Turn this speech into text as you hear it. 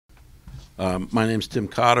My name's Tim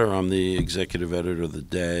Cotter. I'm the executive editor of The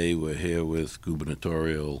Day. We're here with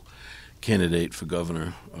gubernatorial candidate for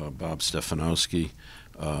governor, Bob Stefanowski.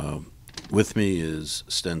 With me is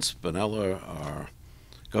Sten Spinella, our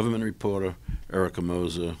government reporter, Erica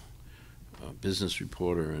Moser, business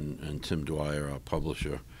reporter, and Tim Dwyer, our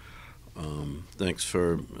publisher. Thanks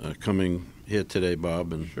for coming here today,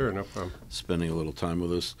 Bob, and Sure, no problem. spending a little time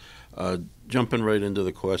with us. Jumping right into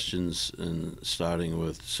the questions and starting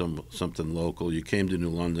with something local. You came to New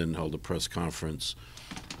London, held a press conference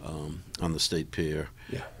on the state pier,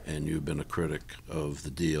 and you've been a critic of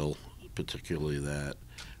the deal, particularly that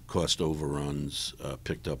cost overruns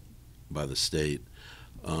picked up by the state.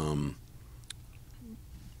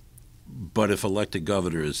 But if elected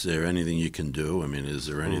governor, is there anything you can do? I mean, is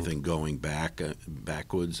there anything going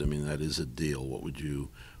backwards? I mean, that is a deal. What would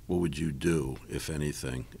you do, if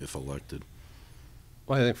anything, if elected?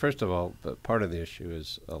 Well, I think, first of all, part of the issue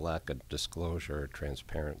is a lack of disclosure or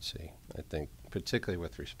transparency. I think, particularly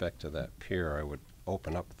with respect to that pier, I would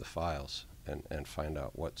open up the files and find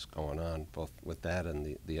out what's going on, both with that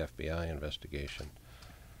and the FBI investigation.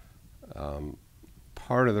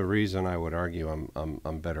 Part of the reason I would argue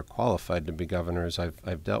I'm better qualified to be governor is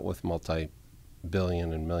I've dealt with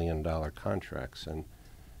multi-billion and million-dollar contracts,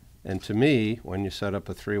 and to me, when you set up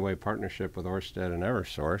a three-way partnership with Ørsted and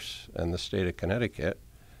Eversource and the state of Connecticut,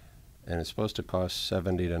 and it's supposed to cost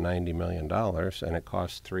 $70 to $90 million, and it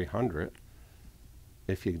costs $300,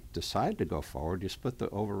 if you decide to go forward, you split the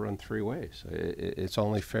overrun three ways. It's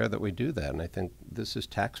only fair that we do that, and I think this is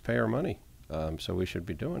taxpayer money, so we should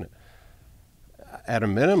be doing it. At a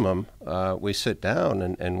minimum, we sit down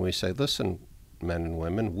and we say, listen, men and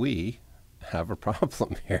women, we have a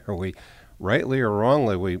problem here. We, rightly or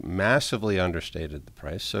wrongly, we massively understated the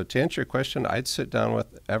price. So to answer your question, I'd sit down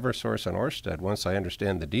with Eversource and Ørsted once I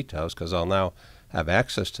understand the details, because I'll now have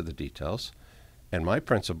access to the details. And my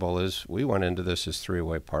principle is we went into this as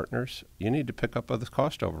three-way partners. You need to pick up the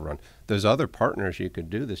cost overrun. There's other partners you could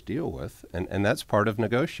do this deal with, and that's part of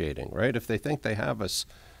negotiating, right? If they think they have us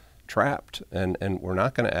trapped and we're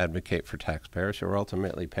not going to advocate for taxpayers who are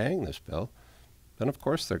ultimately paying this bill, then of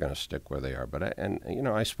course they're going to stick where they are. But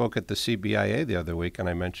I spoke at the CBIA the other week and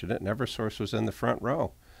I mentioned it, and Eversource was in the front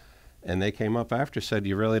row. And they came up after, said,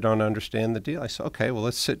 you really don't understand the deal. I said, okay, well,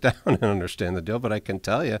 let's sit down and understand the deal. But I can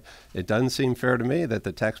tell you, it doesn't seem fair to me that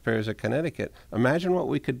the taxpayers of Connecticut, imagine what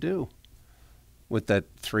we could do with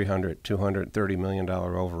that $300, $230 million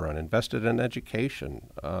overrun, invested in education,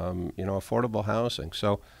 affordable housing.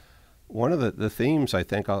 So one of the themes I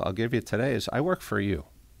think I'll give you today is I work for you,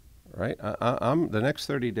 right? I'm the next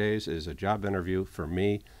 30 days is a job interview for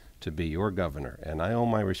me to be your governor, and I owe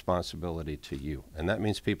my responsibility to you. And that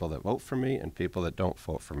means people that vote for me and people that don't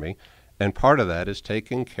vote for me. And part of that is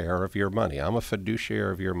taking care of your money. I'm a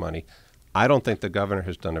fiduciary of your money. I don't think the governor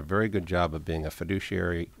has done a very good job of being a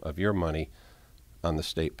fiduciary of your money on the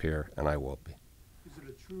state pier, and I will be. Is it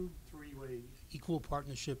a true three-way equal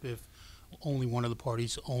partnership if only one of the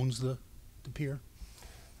parties owns the pier?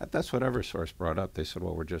 That's what Eversource brought up. They said,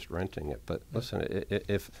 well, we're just renting it. But listen,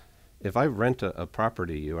 if I rent a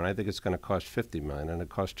property to you and I think it's going to cost $50 million and it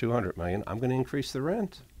costs $200 million, I'm going to increase the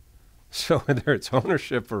rent. So whether it's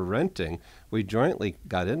ownership or renting, we jointly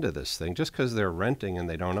got into this thing. Just because they're renting and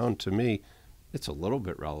they don't own, to me, it's a little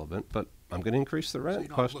bit relevant, but I'm going to increase the rent. So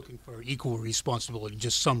you're not looking for equal responsibility,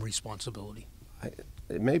 just some responsibility.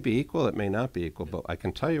 It may be equal, it may not be equal, but I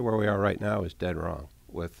can tell you where we are right now is dead wrong,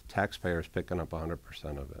 with taxpayers picking up 100%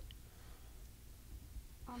 of it.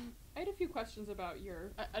 I had a few questions about your.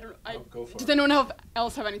 Go for it. Does anyone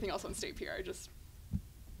else have anything else on state PR? I just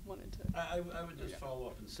wanted to. I would just follow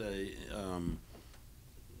up and say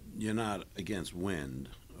you're not against wind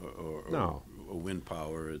or wind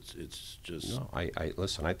power. It's just no.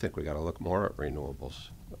 Listen. I think we got to look more at renewables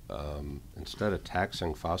instead of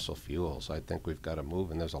taxing fossil fuels. I think we've got to move,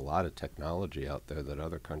 and there's a lot of technology out there that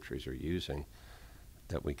other countries are using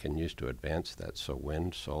that we can use to advance that. So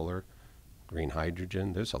wind, solar, green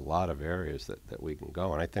hydrogen. There's a lot of areas that we can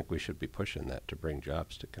go, and I think we should be pushing that to bring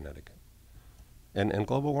jobs to Connecticut. And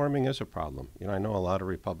global warming is a problem. I know a lot of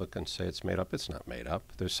Republicans say it's made up. It's not made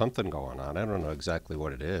up. There's something going on. I don't know exactly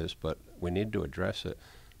what it is, but we need to address it.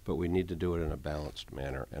 But we need to do it in a balanced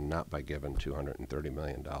manner and not by giving $230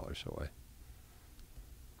 million away.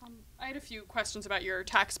 I had a few questions about your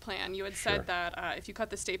tax plan. You had said that if you cut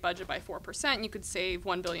the state budget by 4%, you could save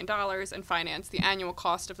 $1 billion and finance the annual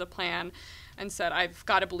cost of the plan, and said, I've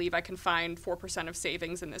got to believe I can find 4% of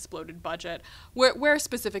savings in this bloated budget. Where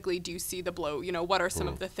specifically do you see the bloat? What are some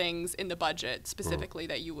of the things in the budget specifically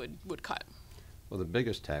that you would cut? Well, the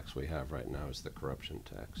biggest tax we have right now is the corruption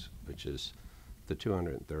tax, which is the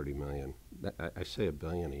 230 million, I say $1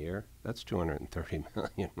 billion a year, that's 230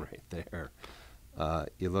 million right there.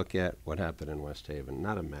 You look at what happened in West Haven,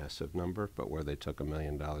 not a massive number, but where they took $1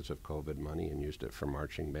 million of COVID money and used it for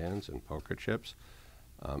marching bands and poker chips.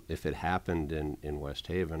 If it happened in West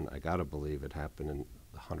Haven, I got to believe it happened in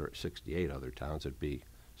 168 other towns. It'd be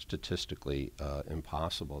statistically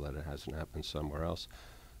impossible that it hasn't happened somewhere else.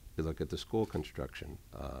 You look at the school construction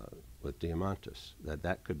with Diamantis,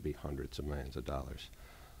 that could be hundreds of millions of dollars.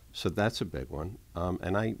 So that's a big one.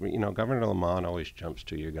 And Governor Lamont always jumps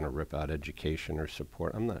to, you're going to rip out education or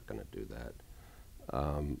support. I'm not going to do that.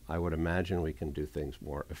 I would imagine we can do things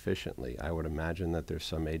more efficiently. I would imagine that there's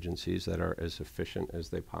some agencies that are as efficient as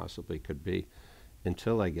they possibly could be.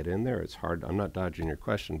 Until I get in there, it's hard. I'm not dodging your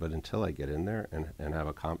question, but until I get in there and have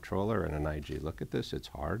a comptroller and an IG look at this, it's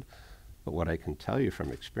hard. But what I can tell you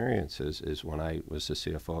from experience is when I was the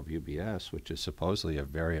CFO of UBS, which is supposedly a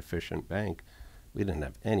very efficient bank, we didn't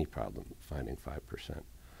have any problem finding 5%.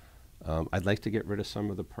 I'd like to get rid of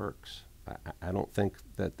some of the perks. I don't think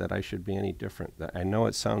that I should be any different. I know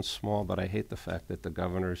it sounds small, but I hate the fact that the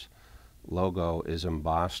governor's logo is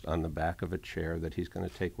embossed on the back of a chair that he's going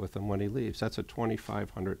to take with him when he leaves. That's a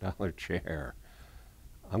 $2,500 chair.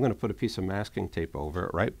 I'm going to put a piece of masking tape over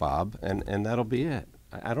it, right, Bob? And that'll be it.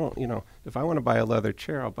 I don't, if I want to buy a leather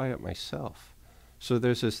chair, I'll buy it myself. So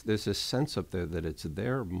there's this sense up there that it's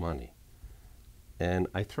their money. And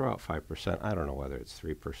I throw out 5%. I don't know whether it's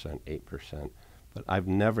 3%, 8%. But I've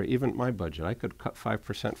never, even my budget, I could cut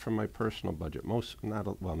 5% from my personal budget.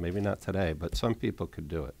 Well, maybe not today, but some people could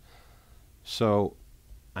do it. So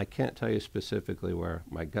I can't tell you specifically where.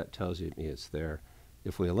 My gut tells me it's there.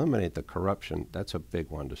 If we eliminate the corruption, that's a big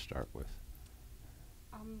one to start with.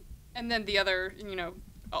 And then the other,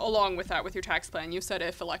 along with that, with your tax plan, you said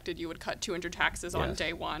if elected, you would cut 200 taxes on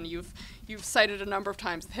day one. You've cited a number of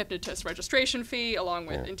times the hypnotist registration fee, along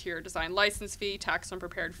with interior design license fee, tax on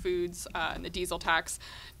prepared foods, and the diesel tax.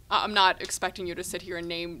 I'm not expecting you to sit here and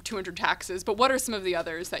name 200 taxes, but what are some of the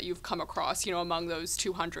others that you've come across, among those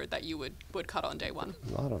 200 that you would cut on day one?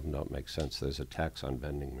 A lot of them don't make sense. There's a tax on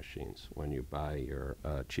vending machines. When you buy your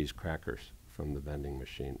cheese crackers from the vending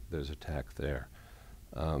machine, there's a tax there.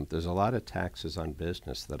 There's a lot of taxes on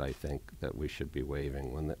business that I think that we should be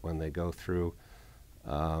waiving when they go through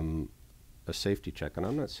a safety check. And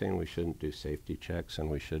I'm not saying we shouldn't do safety checks and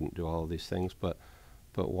we shouldn't do all of these things, but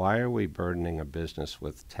why are we burdening a business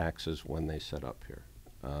with taxes when they set up here?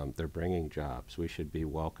 They're bringing jobs. We should be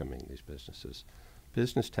welcoming these businesses.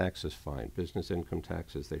 Business tax is fine. Business income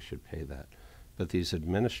taxes, they should pay that. But these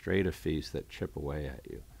administrative fees that chip away at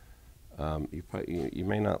you, you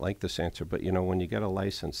may not like this answer, but when you get a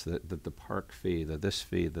license, the park fee, the this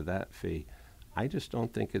fee, the that fee, I just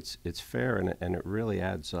don't think it's fair, and it really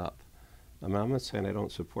adds up. I'm not saying I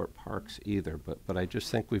don't support parks either, but I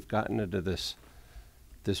just think we've gotten into this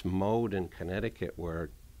mode in Connecticut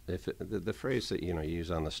where the phrase that you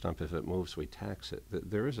use on the stump, if it moves, we tax it.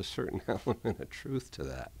 There is a certain element of truth to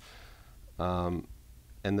that, and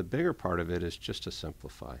the bigger part of it is just to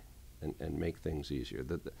simplify and make things easier.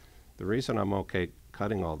 The reason I'm okay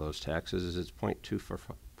cutting all those taxes is it's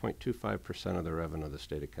 0.25% of the revenue of the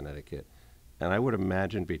state of Connecticut. And I would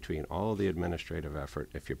imagine between all of the administrative effort,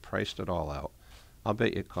 if you priced it all out, I'll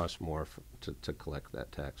bet you it costs more to collect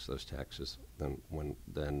those taxes, than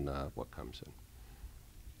what comes in.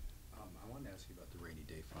 I wanted to ask you about the rainy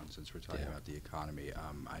day fund since we're talking about the economy.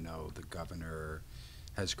 I know the governor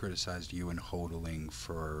has criticized you and Hodling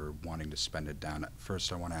for wanting to spend it down.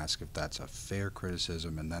 First, I want to ask if that's a fair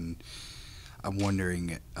criticism, and then I'm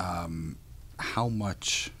wondering how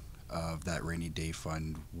much of that rainy day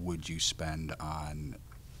fund would you spend on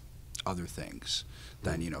other things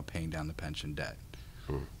than paying down the pension debt?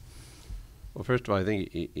 Well, first of all, I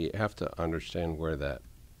think you have to understand where that,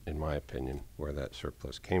 in my opinion, where that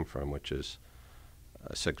surplus came from, which is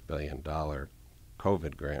a $6 billion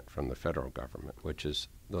COVID grant from the federal government,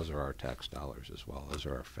 those are our tax dollars as well. Those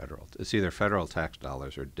are our federal. It's either federal tax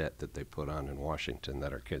dollars or debt that they put on in Washington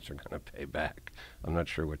that our kids are going to pay back. I'm not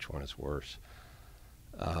sure which one is worse.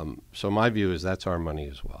 So my view is that's our money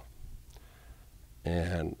as well.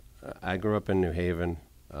 And I grew up in New Haven,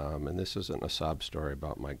 and this isn't a sob story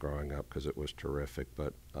about my growing up because it was terrific,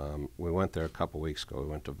 but we went there a couple weeks ago.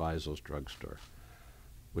 We went to Weisel's Drugstore,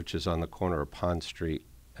 which is on the corner of Pond Street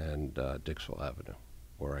and Dixwell Avenue,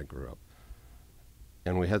 where I grew up.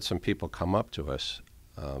 And we had some people come up to us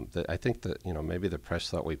that I think that, maybe the press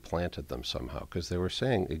thought we planted them somehow, because they were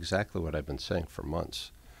saying exactly what I've been saying for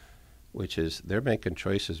months, which is they're making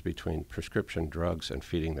choices between prescription drugs and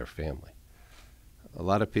feeding their family. A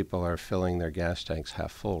lot of people are filling their gas tanks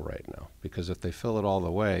half full right now, because if they fill it all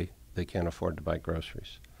the way, they can't afford to buy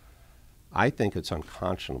groceries. I think it's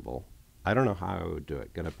unconscionable. I don't know how I would do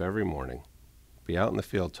it. Get up every morning, be out in the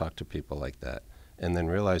field, talk to people like that, and then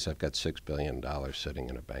realize I've got $6 billion sitting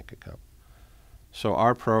in a bank account. So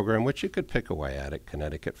our program, which you could pick away at it,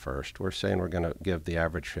 Connecticut First, we're saying we're going to give the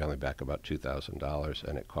average family back about $2,000,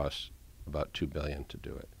 and it costs about $2 billion to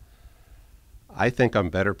do it. I think I'm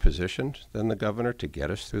better positioned than the governor to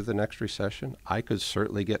get us through the next recession. I could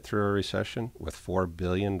certainly get through a recession with $4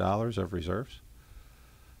 billion of reserves.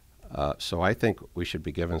 So I think we should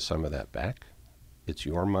be giving some of that back. It's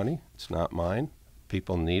your money. It's not mine.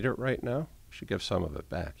 People need it right now. We should give some of it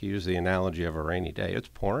back. You use the analogy of a rainy day. It's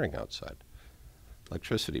pouring outside.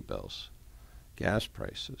 Electricity bills, gas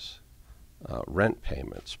prices, rent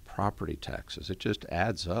payments, property taxes. It just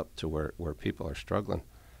adds up to where people are struggling.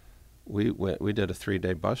 We did a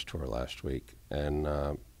 3-day bus tour last week,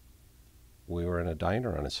 and we were in a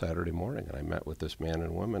diner on a Saturday morning, and I met with this man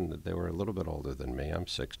and woman. They were a little bit older than me. I'm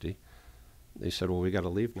 60. They said, well, we got to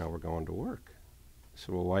leave now. We're going to work. I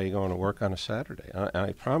said, well, why are you going to work on a Saturday? And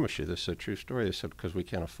I promise you, this is a true story. They said, because we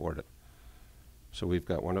can't afford it. So we've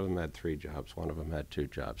got, one of them had 3 jobs, one of them had 2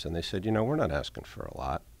 jobs. And they said, you know, we're not asking for a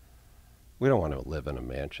lot. We don't want to live in a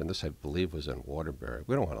mansion. This, I believe, was in Waterbury.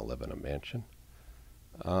 We don't want to live in a mansion.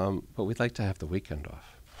 But we'd like to have the weekend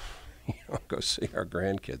off. Go see our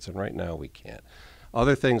grandkids. And right now we can't.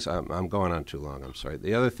 Other things, I'm going on too long, I'm sorry.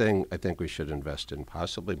 The other thing I think we should invest in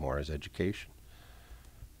possibly more is education.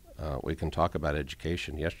 We can talk about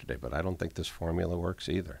education yesterday, but I don't think this formula works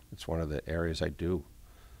either. It's one of the areas I do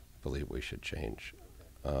believe we should change.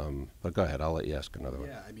 But go ahead, I'll let you ask another one.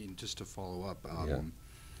 Yeah, I mean, just to follow up, Yeah.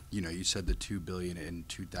 you know, you said the $2 billion and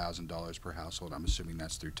 $2,000 per household. I'm assuming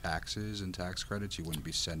that's through taxes and tax credits. You wouldn't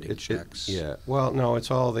be sending checks. Yeah, well, no,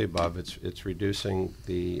 it's all of the above. It's reducing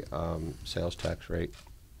the sales tax rate.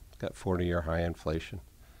 Got 40-year high inflation.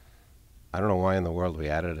 I don't know why in the world we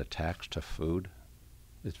added a tax to food.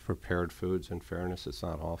 It's prepared foods. In fairness, it's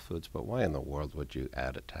not all foods. But why in the world would you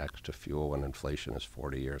add a tax to fuel when inflation is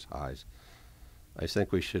 40 years highs? I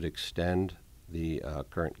think we should extend the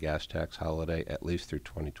current gas tax holiday at least through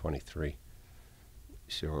 2023.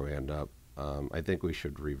 See where we end up. I think we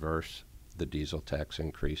should reverse the diesel tax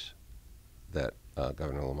increase that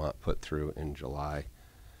Governor Lamont put through in July.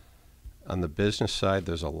 On the business side,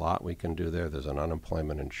 there's a lot we can do there. There's an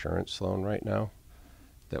unemployment insurance loan right now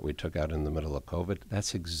that we took out in the middle of COVID.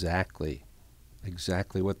 That's exactly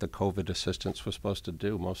what the COVID assistance was supposed to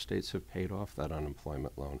do. Most states have paid off that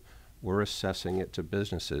unemployment loan. We're assessing it to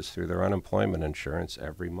businesses through their unemployment insurance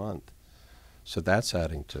every month. So that's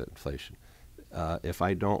adding to inflation. If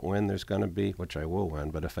I don't win, there's going to be, which I will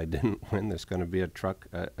win, but if I didn't win, there's going to be a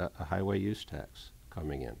highway use tax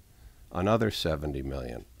coming in. Another $70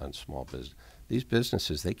 million on small business. These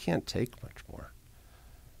businesses, they can't take much more.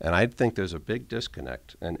 And I think there's a big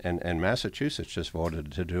disconnect. And Massachusetts just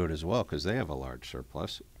voted to do it as well because they have a large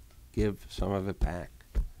surplus. Give some of it back.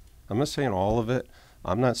 I'm not saying all of it.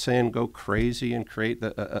 I'm not saying go crazy and create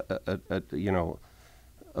a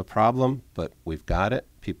problem, but we've got it.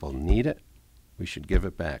 People need it. We should give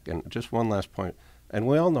it back. And just one last point, and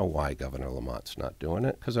we all know why Governor Lamont's not doing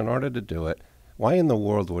it, because in order to do it, why in the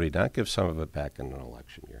world would he not give some of it back in an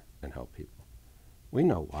election year and help people? We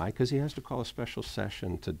know why, because he has to call a special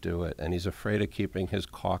session to do it, and he's afraid of keeping his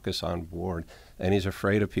caucus on board, and he's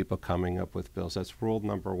afraid of people coming up with bills. That's rule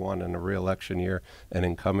number 1 in a re-election year. An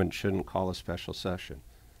incumbent shouldn't call a special session.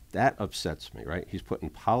 That upsets me, right? He's putting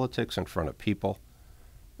politics in front of people,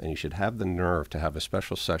 and he should have the nerve to have a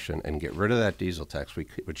special session and get rid of that diesel tax,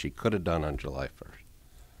 which he could have done on July 1st.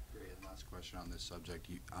 Great. And last question on this subject.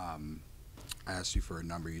 I asked you for a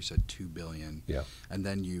number. You said $2 billion. Yeah. And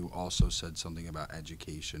then you also said something about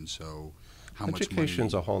education. So how much money?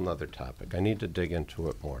 Education's a whole nother topic. I need to dig into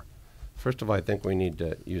it more. First of all, I think we need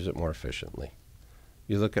to use it more efficiently.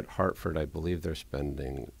 You look at Hartford, I believe they're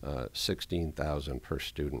spending $16,000 per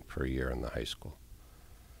student per year in the high school.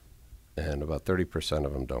 And about 30%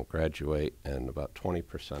 of them don't graduate, and about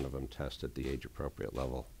 20% of them test at the age-appropriate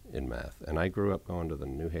level in math. And I grew up going to the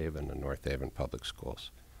New Haven and North Haven public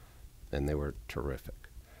schools, and they were terrific.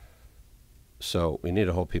 So we need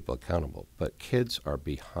to hold people accountable. But kids are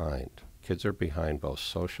behind. Kids are behind both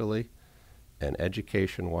socially and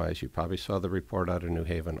education-wise. You probably saw the report out of New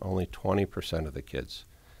Haven, only 20% of the kids.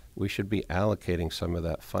 We should be allocating some of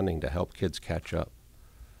that funding to help kids catch up.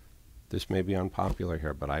 This may be unpopular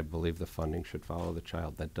here, but I believe the funding should follow the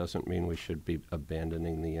child. That doesn't mean we should be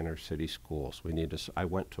abandoning the inner city schools. We need to, I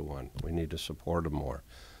went to one. We need to support them more.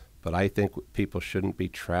 But I think people shouldn't be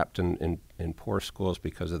trapped in poor schools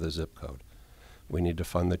because of the zip code. We need to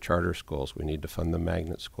fund the charter schools. We need to fund the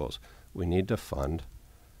magnet schools. We need to fund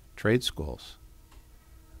Trade schools.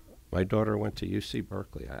 My daughter went to UC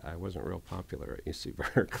Berkeley. I wasn't real popular at UC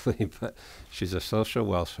Berkeley, but she's a social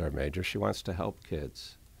welfare major. She wants to help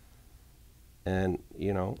kids. And,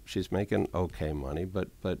 you know, she's making okay money, but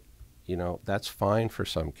you know, that's fine for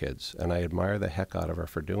some kids. And I admire the heck out of her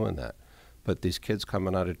for doing that. But these kids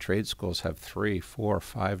coming out of trade schools have 3, 4,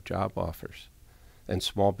 5 job offers. And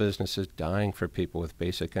small businesses dying for people with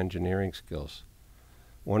basic engineering skills.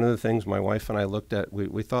 One of the things my wife and I looked at,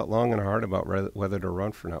 we thought long and hard about whether to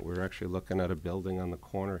run for not. We were actually looking at a building on the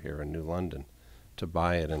corner here in New London to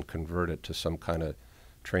buy it and convert it to some kind of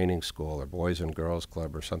training school or Boys and Girls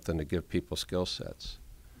Club or something to give people skill sets.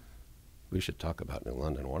 We should talk about New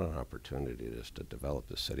London. What an opportunity it is to develop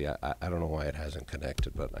the city. I don't know why it hasn't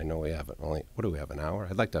connected, but I know we haven't. Only, what do we have, an hour?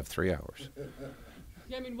 I'd like to have 3 hours.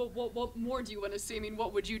 Yeah, I mean, what more do you want to see? I mean,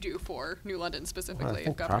 what would you do for New London specifically, Well, I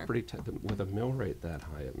think Governor? property with a mill rate that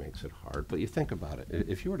high, it makes it hard. But you think about it.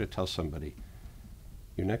 If you were to tell somebody,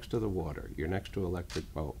 you're next to the water, you're next to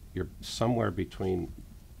electric boat, you're somewhere between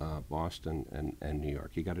Boston and New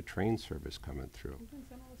York, you got a train service coming through. We've been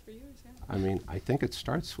saying all this for years, yeah. I mean, I think it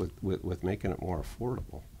starts with making it more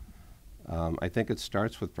affordable. I think it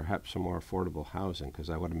starts with perhaps some more affordable housing, because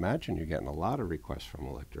I would imagine you're getting a lot of requests from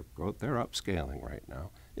electric boat. They're upscaling right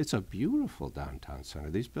now. It's a beautiful downtown center.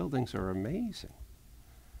 These buildings are amazing.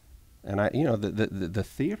 And you know, the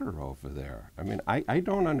theater over there. I mean, I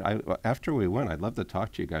don't. After we win, I'd love to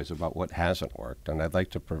talk to you guys about what hasn't worked, and I'd like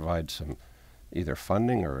to provide some either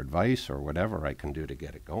funding or advice or whatever I can do to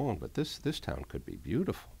get it going. But this town could be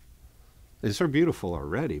beautiful. It's so beautiful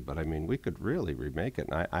already, but I mean, we could really remake it,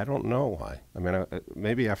 and I don't know why. I mean,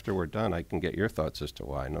 maybe after we're done, I can get your thoughts as to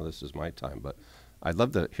why. I know this is my time, but I'd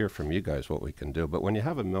love to hear from you guys what we can do. But when you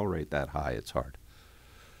have a mill rate that high, it's hard.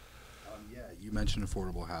 Yeah, you mentioned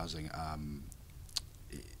affordable housing.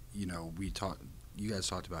 You know, you guys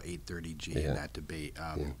talked about 830G in that debate.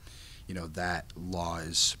 You know, that law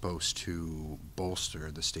is supposed to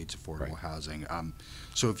bolster the state's affordable housing.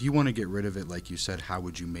 So if you want to get rid of it, like you said, how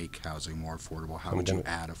would you make housing more affordable? How would you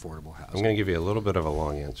add affordable housing? I'm going to give you a little bit of a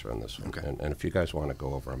long answer on this one. Okay. And if you guys want to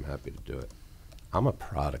go over, I'm happy to do it. I'm a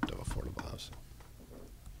product of affordable housing.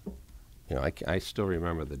 You know, I still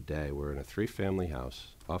remember the day we're in a 3-family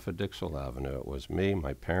house off of Dixwell Avenue. It was me,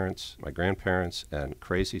 my parents, my grandparents, and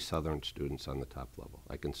crazy Southern students on the top level.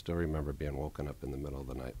 I can still remember being woken up in the middle of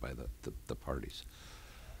the night by the parties.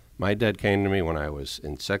 My dad came to me when I was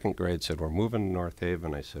in 2nd grade, said, "We're moving to North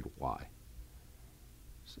Haven." I said, "Why?"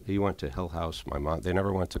 He went to Hill House. My mom, they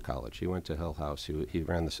never went to college. He went to Hill House. He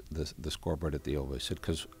ran the scoreboard at the Oval. He said,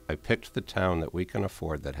 "Because I picked the town that we can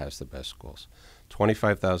afford that has the best schools."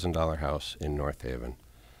 $25,000 house in North Haven.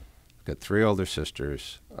 Got 3 older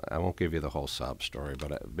sisters. I won't give you the whole sob story,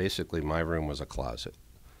 but basically my room was a closet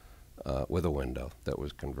with a window that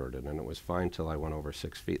was converted, and it was fine till I went over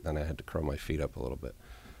 6 feet. Then I had to curl my feet up a little bit.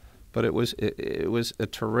 But it was a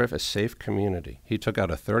terrific, safe community. He took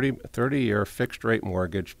out a 30-year fixed-rate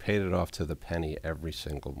mortgage, paid it off to the penny every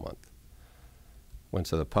single month. Went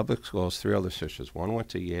to the public schools, 3 older sisters. One went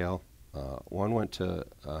to Yale, one went to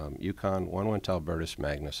UConn, one went to Albertus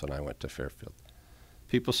Magnus, and I went to Fairfield.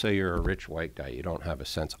 People say you're a rich white guy, you don't have a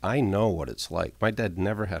sense. I know what it's like. My dad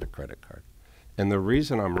never had a credit card. And the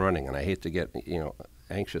reason I'm running, and I hate to get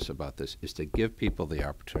anxious about this, is to give people the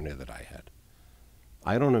opportunity that I had.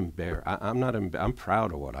 I don't I'm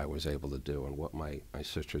proud of what I was able to do and what my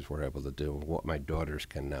sisters were able to do and what my daughters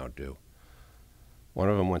can now do. One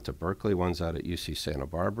of them went to Berkeley, one's out at UC Santa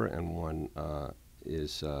Barbara, and one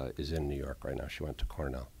is in New York right now. She went to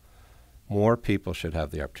Cornell. More people should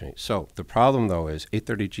have the opportunity. So the problem, though, is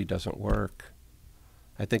 830G doesn't work.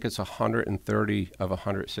 I think it's 130 of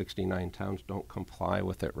 169 towns don't comply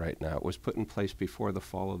with it right now. It was put in place before the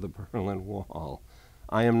fall of the Berlin Wall.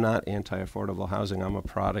 I am not anti-affordable housing. I'm a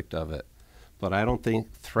product of it. But I don't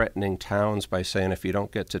think threatening towns by saying if you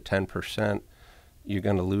don't get to 10%, you're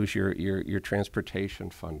going to lose your transportation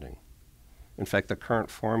funding. In fact, the current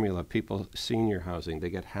formula, senior housing, they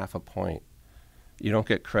get half a point. You don't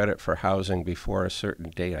get credit for housing before a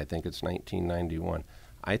certain date. I think it's 1991.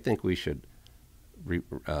 I think we should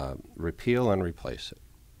repeal and replace it.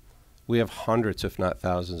 We have hundreds, if not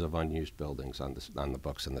thousands, of unused buildings on the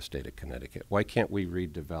books in the state of Connecticut. Why can't we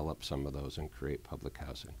redevelop some of those and create public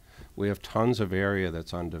housing? We have tons of area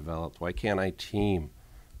that's undeveloped. Why can't I team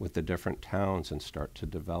with the different towns and start to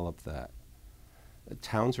develop that?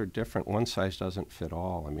 Towns are different. One size doesn't fit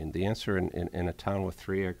all. I mean, the answer in a town with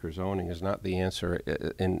 3-acre zoning is not the answer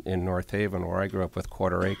in North Haven, where I grew up with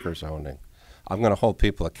 1/4-acre zoning. I'm going to hold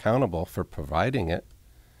people accountable for providing it,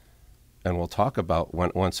 And we'll talk about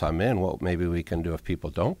once I'm in what maybe we can do if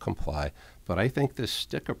people don't comply. But I think this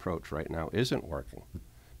stick approach right now isn't working.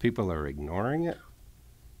 People are ignoring it.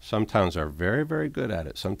 Some towns are very, very good at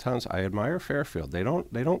it. Some towns, I admire Fairfield. They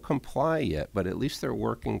don't comply yet, but at least they're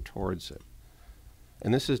working towards it.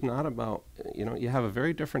 And this is not about, you have a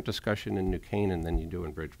very different discussion in New Canaan than you do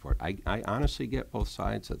in Bridgeport. I honestly get both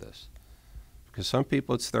sides of this. Because some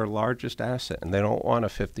people, it's their largest asset, and they don't want a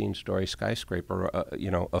 15-story skyscraper,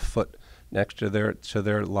 a foot next to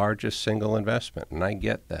their largest single investment, and I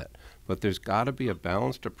get that. But there's got to be a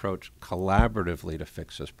balanced approach collaboratively to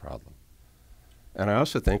fix this problem. And I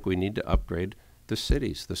also think we need to upgrade the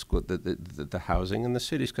cities, the housing in the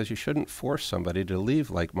cities, because you shouldn't force somebody to leave,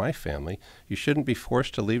 like my family. You shouldn't be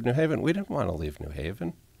forced to leave New Haven. We didn't want to leave New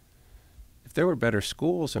Haven. If there were better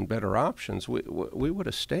schools and better options, we would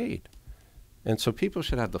have stayed. And so people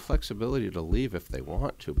should have the flexibility to leave if they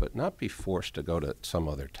want to, but not be forced to go to some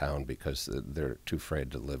other town because they're too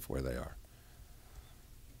afraid to live where they are.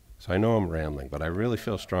 So I know I'm rambling, but I really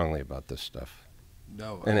feel strongly about this stuff.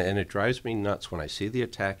 No. And it drives me nuts when I see the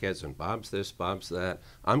attack ads and Bob's this, Bob's that.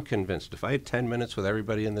 I'm convinced if I had 10 minutes with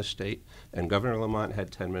everybody in this state and Governor Lamont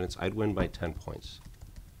had 10 minutes, I'd win by 10 points.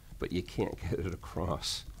 But you can't get it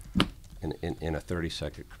across in a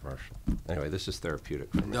 30-second commercial. Anyway, this is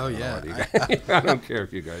therapeutic for me. Oh, yeah. I don't care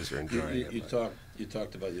if you guys are enjoying it. You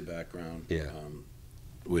talked about your background, Yeah.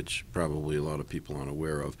 which probably a lot of people aren't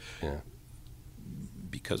aware of. Yeah.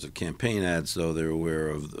 Because of campaign ads, though, they're aware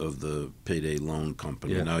of the payday loan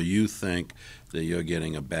company. Yeah. Now, you think that you're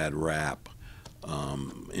getting a bad rap.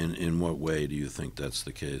 In what way do you think that's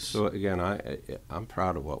the case? So again, I'm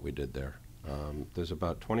proud of what we did there. There's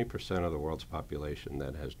about 20% of the world's population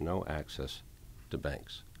that has no access to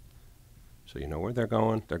banks. So you know where they're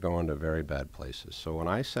going? They're going to very bad places. So when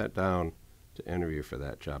I sat down to interview for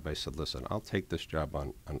that job, I said, listen, I'll take this job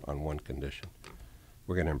on one condition.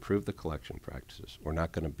 We're going to improve the collection practices. We're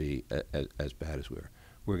not going to be as bad as we were.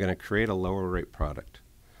 We're going to create a lower rate product.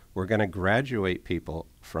 We're going to graduate people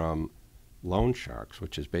from loan sharks,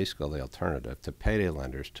 which is basically the alternative, to payday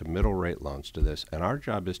lenders, to middle rate loans, to this. And our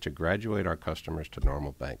job is to graduate our customers to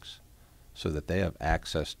normal banks so that they have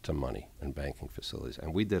access to money and banking facilities.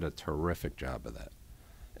 And we did a terrific job of that.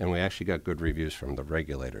 And we actually got good reviews from the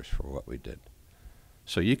regulators for what we did.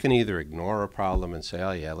 So you can either ignore a problem and say,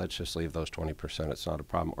 oh, yeah, let's just leave those 20%, it's not a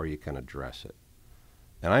problem, or you can address it.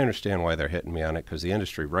 And I understand why they're hitting me on it, because the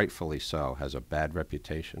industry, rightfully so, has a bad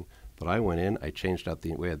reputation. But I went in, I changed out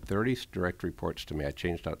we had 30 direct reports to me. I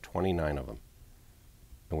changed out 29 of them.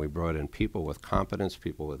 And we brought in people with competence,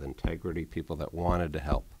 people with integrity, people that wanted to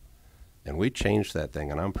help. And we changed that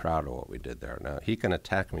thing, and I'm proud of what we did there. Now, he can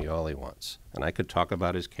attack me all he wants. And I could talk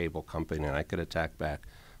about his cable company, and I could attack back.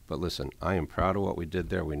 But listen, I am proud of what we did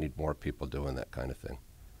there. We need more people doing that kind of thing.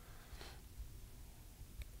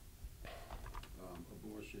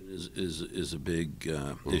 Abortion is a big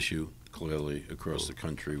issue, clearly, across the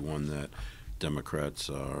country, one that Democrats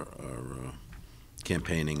are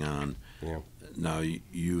campaigning on. Yeah. Now,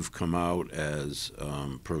 you've come out as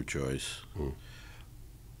pro-choice,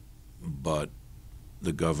 but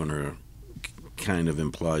the governor kind of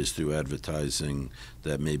implies through advertising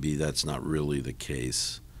that maybe that's not really the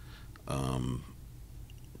case.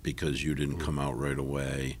 Because you didn't come out right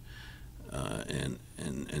away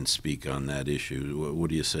and speak on that issue. What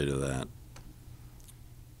do you say to that?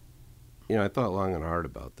 You know, I thought long and hard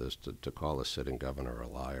about this, to call the sitting governor a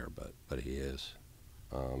liar, but he is.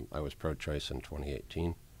 I was pro-choice in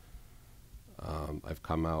 2018. I've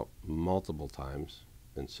come out multiple times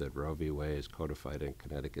and said Roe v. Wade is codified in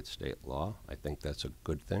Connecticut state law. I think that's a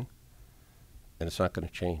good thing, and it's not going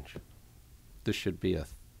to change. This should be a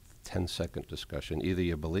 10-second discussion. Either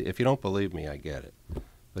you believe, if you don't believe me, I get it.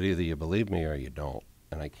 But either you believe me or you don't.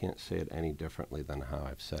 And I can't say it any differently than how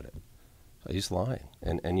I've said it. So he's lying.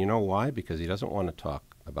 And you know why? Because he doesn't want to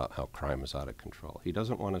talk about how crime is out of control. He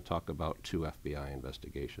doesn't want to talk about 2 FBI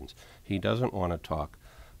investigations. He doesn't want to talk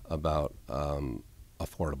about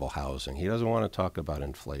affordable housing. He doesn't want to talk about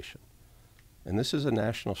inflation. And this is a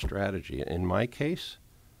national strategy. In my case,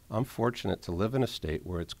 I'm fortunate to live in a state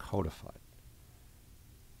where it's codified.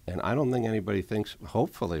 And I don't think anybody thinks,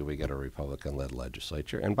 hopefully we get a Republican-led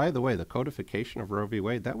legislature. And by the way, the codification of Roe v.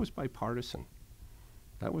 Wade, that was bipartisan.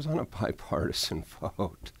 That was on a bipartisan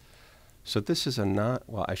vote. So this is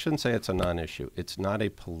well, I shouldn't say it's a non-issue. It's not a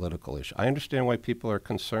political issue. I understand why people are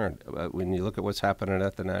concerned when you look at what's happening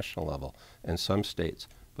at the national level in some states.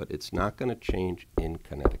 But it's not going to change in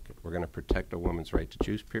Connecticut. We're going to protect a woman's right to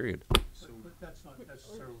choose, period. But that's not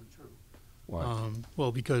necessarily true. Why?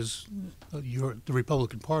 Well, because the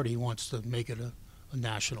Republican Party wants to make it a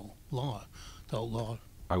national law, to outlaw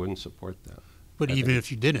I wouldn't support that. But I even think-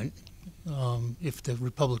 if you didn't, if the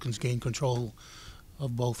Republicans gain control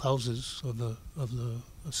of both houses of the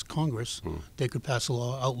Congress, they could pass a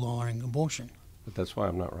law outlawing abortion. But that's why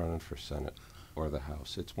I'm not running for Senate or the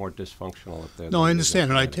House. It's more dysfunctional up there. No, than I it is in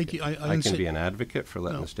understand, and I Connecticut. take you. I I can understand. be an advocate for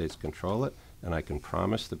letting No. the states control it, and I can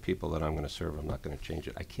promise the people that I'm going to serve I'm not going to change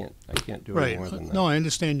it. I can't do Right. any more than that. No, I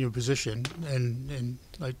understand your position, and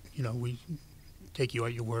like we take you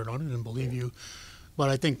at your word on it and believe you. But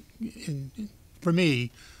I think, for me,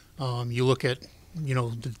 you look at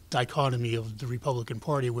the dichotomy of the Republican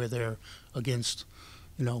Party where they're against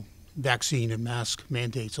vaccine and mask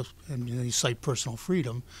mandates, and they cite personal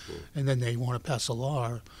freedom, and then they want to pass a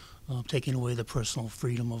law taking away the personal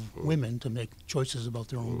freedom of women to make choices about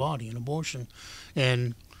their own body and abortion.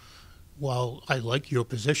 And while I like your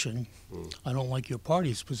position, I don't like your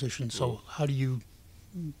party's position. So how do you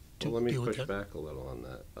Well, let me deal with push that? back a little on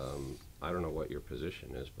that. I don't know what your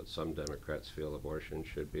position is, but some Democrats feel abortion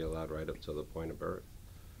should be allowed right up to the point of birth.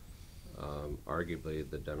 Arguably,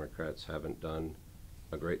 the Democrats haven't done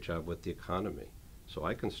a great job with the economy. So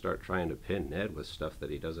I can start trying to pin Ned with stuff that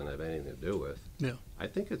he doesn't have anything to do with. Yeah. I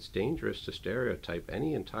think it's dangerous to stereotype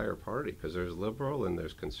any entire party because there's liberal and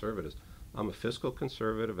there's conservatives. I'm a fiscal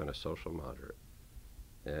conservative and a social moderate.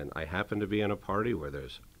 And I happen to be in a party where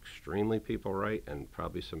there's extremely people right and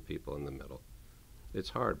probably some people in the middle. It's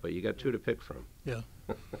hard, but you got two to pick from. Yeah.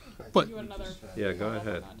 But You had another Yeah, go follow-up on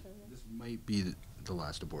ahead. that, too. This might be the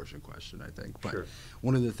last abortion question, I think. But Sure.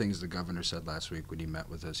 one of the things the governor said last week when he met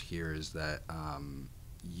with us here is that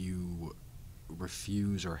you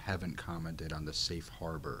refuse or haven't commented on the safe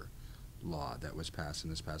harbor law that was passed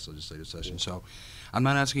in this past legislative session. So I'm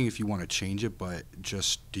not asking if you want to change it, but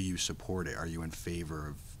just do you support it? Are you in favor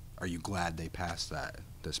of, are you glad they passed that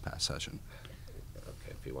this past session?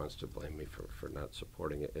 Okay, if he wants to blame me for not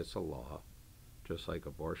supporting it, it's a law. Just like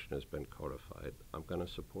abortion has been codified, I'm going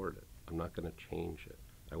to support it. I'm not going to change it.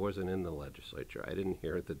 I wasn't in the legislature. I didn't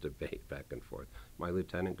hear the debate back and forth. My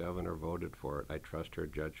lieutenant governor voted for it. I trust her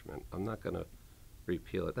judgment. I'm not going to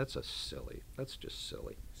repeal it. That's just silly.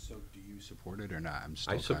 So do you support it or not? I'm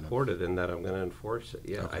still I support it in that I'm going to enforce it.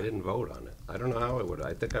 Yeah, Okay. I didn't vote on it. I don't know how I would.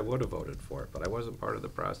 I think I would have voted for it, but I wasn't part of the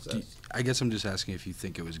process. I guess I'm just asking if you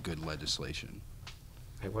think it was good legislation.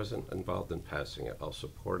 I wasn't involved in passing it. I'll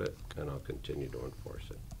support it, and I'll continue to enforce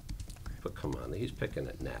it. But come on, he's picking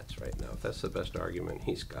at gnats right now. If that's the best argument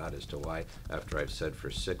he's got as to why, after I've said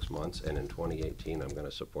for 6 months and in 2018 I'm going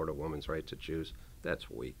to support a woman's right to choose,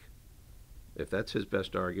 that's weak. If that's his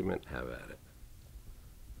best argument, have at it.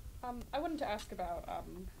 I wanted to ask about,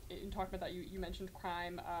 in talking about that, you mentioned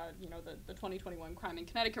crime. The 2021 Crime in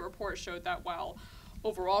Connecticut report showed that while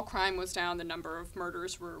overall crime was down, the number of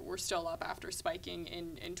murders were still up after spiking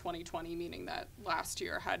in 2020, meaning that last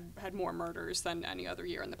year had more murders than any other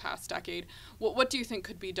year in the past decade. What do you think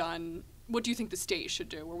could be done? What do you think the state should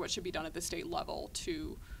do, or what should be done at the state level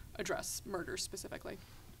to address murders specifically?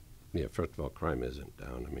 Yeah, first of all, crime isn't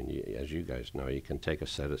down. I mean, as you guys know, you can take a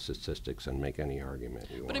set of statistics and make any argument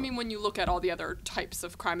you want. But I mean, when you look at all the other types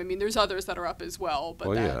of crime, I mean, there's others that are up as well.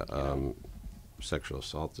 But sexual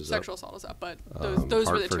assault is sexual assault is up, but those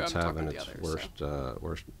were the two. I'm Hartford's talking having about the its others.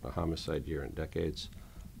 worst homicide year in decades.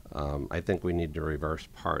 I think we need to reverse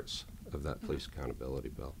parts of that police accountability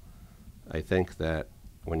bill. I think that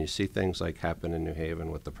when you see things like happen in New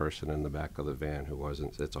Haven with the person in the back of the van who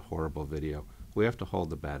wasn't, it's a horrible video. We have to hold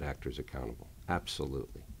the bad actors accountable,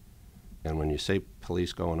 absolutely. And when you say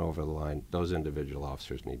police going over the line, those individual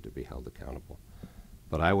officers need to be held accountable.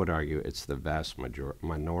 But I would argue it's the vast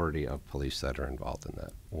minority of police that are involved in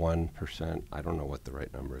that. 1%, I don't know what the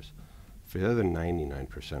right number is. For the other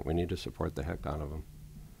 99%, we need to support the heck out of them.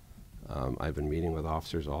 I've been meeting with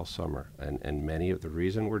officers all summer, and many of the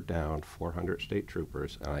reason we're down 400 state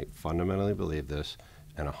troopers, and I fundamentally believe this,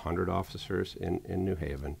 and 100 officers in New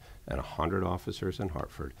Haven and 100 officers in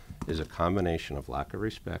Hartford is a combination of lack of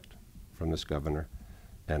respect from this governor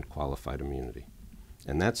and qualified immunity.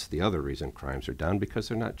 And that's the other reason crimes are down, because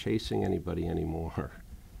they're not chasing anybody anymore.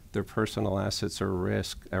 Their personal assets are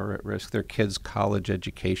at risk. Their kids' college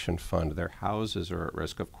education fund, their houses are at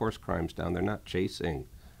risk. Of course crime's down. They're not chasing.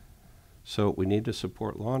 So we need to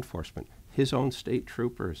support law enforcement. His own state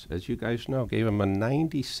troopers, as you guys know, gave him a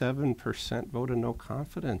 97% vote of no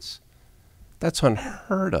confidence. That's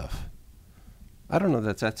unheard of. I don't know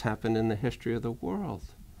that that's happened in the history of the world.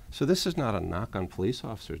 So this is not a knock on police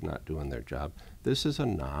officers not doing their job. This is a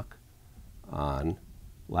knock on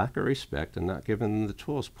lack of respect and not giving them the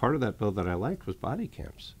tools. Part of that bill that I liked was body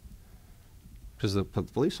cams. Because the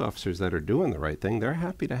police officers that are doing the right thing, they're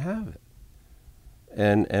happy to have it.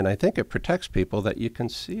 And I think it protects people that you can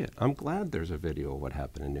see it. I'm glad there's a video of what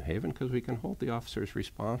happened in New Haven because we can hold the officers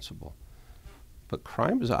responsible. But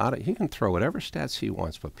crime is out of, he can throw whatever stats he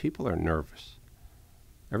wants, but people are nervous.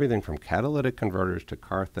 Everything from catalytic converters to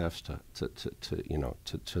car thefts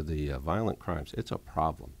to the violent crimes, it's a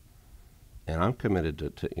problem. And I'm committed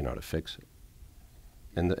to fix it.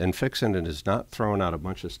 And fixing it is not throwing out a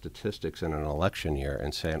bunch of statistics in an election year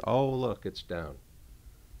and saying, oh, look, it's down.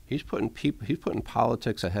 He's putting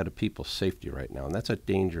politics ahead of people's safety right now, and that's a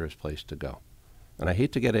dangerous place to go. And I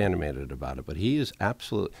hate to get animated about it, but he's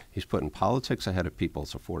putting politics ahead of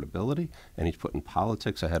people's affordability, and he's putting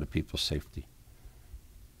politics ahead of people's safety.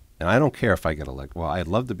 And I don't care if I get elected. Well, I'd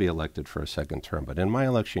love to be elected for a second term, but in my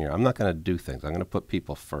election year, I'm not going to do things. I'm going to put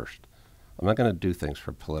people first. I'm not going to do things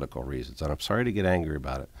for political reasons. And I'm sorry to get angry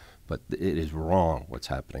about it, but it is wrong what's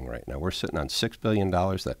happening right now. We're sitting on $6 billion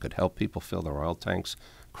that could help people fill their oil tanks.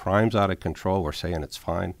 Crime's out of control. We're saying it's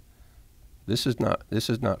fine. This is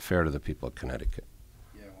not fair to the people of Connecticut.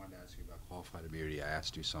 Yeah, I wanted to ask you about qualified immunity. I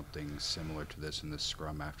asked you something similar to this in the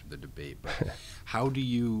scrum after the debate. But how do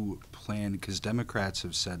you plan? Because Democrats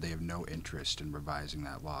have said they have no interest in revising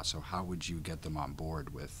that law. So how would you get them on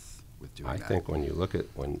board with doing that? I think when you look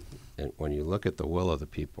at the will of the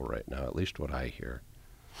people right now, at least what I hear,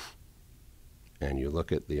 and you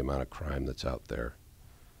look at the amount of crime that's out there,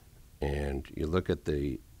 and you look at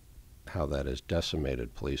how that has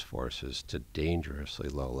decimated police forces to dangerously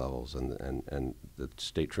low levels, and the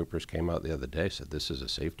state troopers came out the other day and said this is a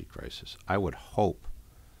safety crisis. I would hope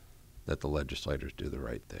that the legislators do the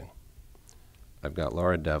right thing. I've got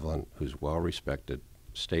Laura Devlin, who's well-respected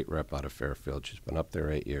state rep out of Fairfield. She's been up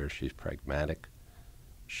there 8 years. She's pragmatic.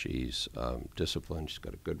 She's disciplined. She's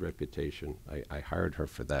got a good reputation. I hired her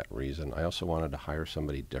for that reason. I also wanted to hire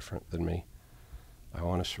somebody different than me. I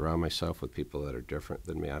want to surround myself with people that are different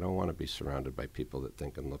than me. I don't want to be surrounded by people that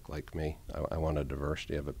think and look like me. I want a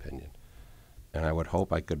diversity of opinion. And I would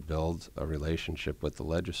hope I could build a relationship with the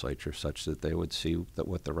legislature such that they would see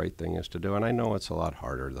what the right thing is to do. And I know it's a lot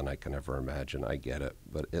harder than I can ever imagine. I get it.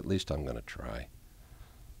 But at least I'm going to try.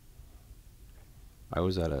 I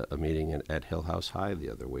was at a meeting at Hill House High the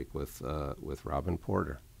other week with Robin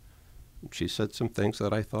Porter. She said some things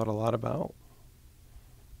that I thought a lot about.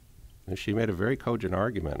 And she made a very cogent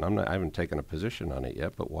argument, and I haven't taken a position on it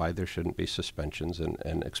yet, but why there shouldn't be suspensions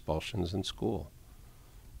and expulsions in school.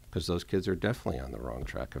 Because those kids are definitely on the wrong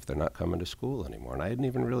track if they're not coming to school anymore. And I hadn't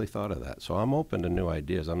even really thought of that. So I'm open to new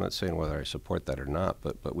ideas. I'm not saying whether I support that or not,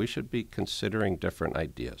 but we should be considering different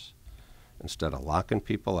ideas. Instead of locking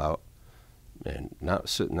people out and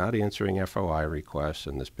not answering FOI requests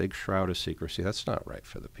and this big shroud of secrecy, that's not right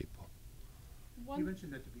for the people. You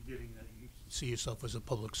mentioned at the beginning that you see yourself as a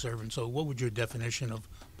public servant. So what would your definition of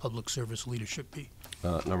public service leadership be?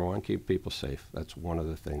 Number one, keep people safe. That's one of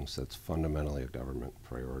the things that's fundamentally a government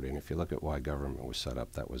priority. And if you look at why government was set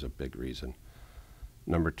up, that was a big reason.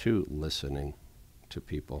 Number two, listening to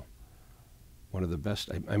people. One of the best,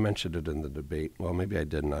 I mentioned it in the debate, well, maybe I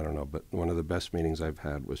didn't, I don't know, but one of the best meetings I've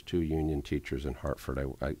had was 2 union teachers in Hartford.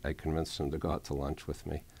 I convinced them to go out to lunch with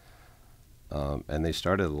me. And they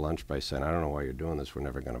started the lunch by saying, I don't know why you're doing this, we're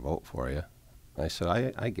never going to vote for you. I said,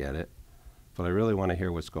 I get it, but I really want to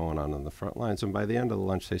hear what's going on the front lines. And by the end of the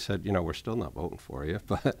lunch, they said, we're still not voting for you,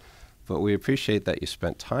 but we appreciate that you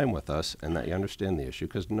spent time with us and that you understand the issue,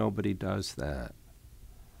 because nobody does that.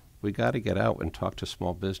 We got to get out and talk to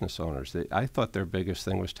small business owners. I thought their biggest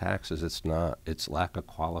thing was taxes. It's not. It's lack of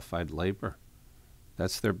qualified labor.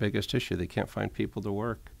 That's their biggest issue. They can't find people to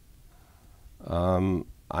work.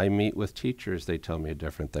 I meet with teachers. They tell me a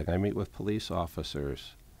different thing. I meet with police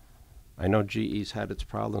officers. I know GE's had its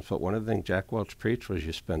problems, but one of the things Jack Welch preached was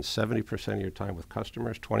you spend 70% of your time with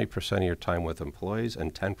customers, 20% of your time with employees,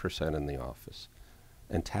 and 10% in the office.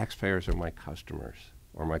 And taxpayers are my customers,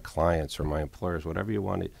 or my clients, or my employers, whatever you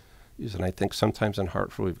want to use. And I think sometimes in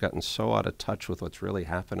Hartford we've gotten so out of touch with what's really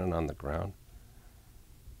happening on the ground.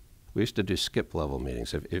 We used to do skip-level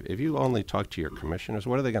meetings. If you only talk to your commissioners,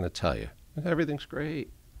 what are they going to tell you? Everything's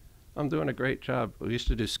great. I'm doing a great job. We used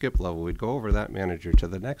to do skip level. We'd go over that manager to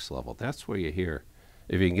the next level. That's where you hear,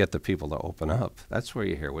 if you can get the people to open up, that's where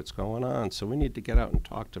you hear what's going on. So we need to get out and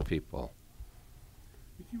talk to people.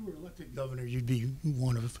 If you were elected governor, you'd be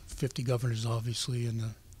one of 50 governors, obviously, in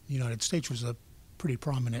the United States, was a pretty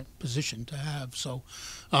prominent position to have. So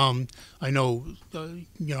I know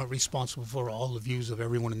you're not responsible for all the views of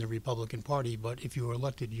everyone in the Republican Party, but if you were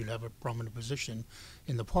elected, you'd have a prominent position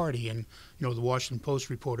in the party. And, the Washington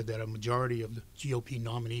Post reported that a majority of the GOP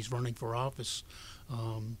nominees running for office,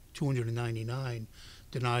 299,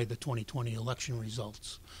 denied the 2020 election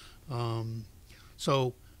results.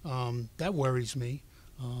 So That worries me.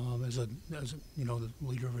 As a the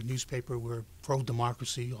leader of a newspaper, we're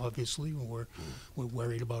pro-democracy, obviously, and we're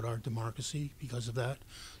worried about our democracy because of that.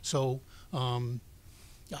 So,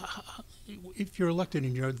 if you're elected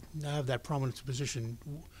and you have that prominent position,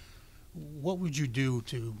 what would you do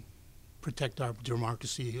to protect our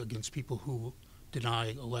democracy against people who deny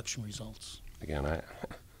election results? Again,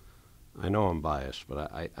 I know I'm biased,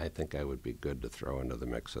 but I think I would be good to throw into the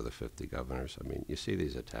mix of the 50 governors. I mean, you see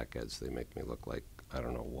these attack ads, they make me look like I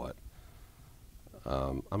don't know what.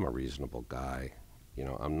 I'm a reasonable guy. You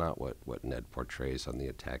know, I'm not what Ned portrays on the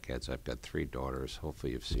attack ads. I've got 3 daughters.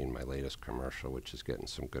 Hopefully you've seen my latest commercial, which is getting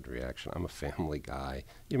some good reaction. I'm a family guy.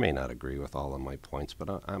 You may not agree with all of my points,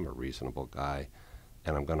 but I'm a reasonable guy,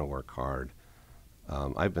 and I'm going to work hard.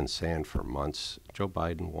 I've been saying for months, Joe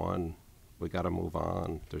Biden won. We got to move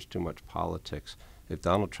on. There's too much politics. If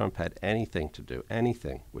Donald Trump had anything to do,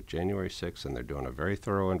 anything, with January 6th, and they're doing a very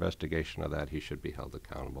thorough investigation of that, he should be held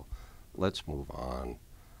accountable. Let's move on.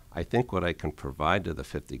 I think what I can provide to the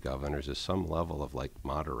 50 governors is some level of like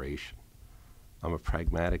moderation. I'm a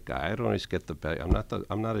pragmatic guy. I don't always get the best.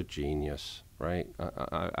 I'm not a genius, right?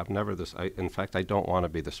 I've never this. In fact, I don't want to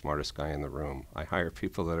be the smartest guy in the room. I hire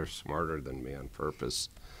people that are smarter than me on purpose.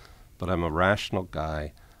 But I'm a rational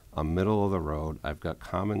guy. I'm middle of the road. I've got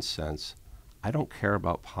common sense. I don't care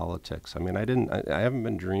about politics. I mean, I haven't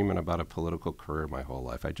been dreaming about a political career my whole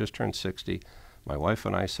life. I just turned 60. My wife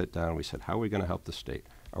and I sit down. We said, how are we going to help the state?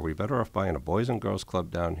 Are we better off buying a Boys and Girls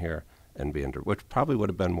Club down here and which probably would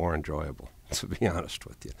have been more enjoyable, to be honest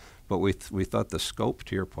with you. But we thought the scope,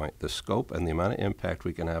 to your point, the scope and the amount of impact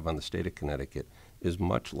we can have on the state of Connecticut is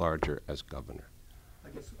much larger as governor. I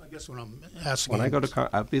guess what I'm asking. When I go to,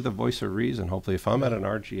 I'll be the voice of reason. Hopefully, if I'm at an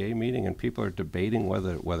RGA meeting and people are debating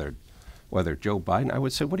whether Joe Biden, I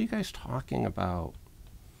would say, what are you guys talking about?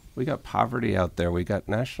 We got poverty out there. We got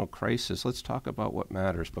national crisis. Let's talk about what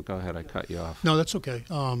matters. But go ahead, I cut you off. No, that's okay.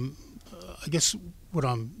 I guess what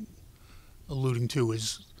I'm alluding to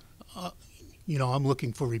is, I'm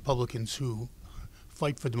looking for Republicans who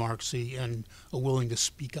fight for democracy and are willing to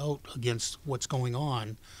speak out against what's going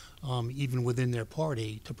on, even within their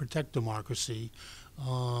party, to protect democracy.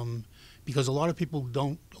 Because a lot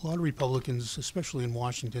of Republicans, especially in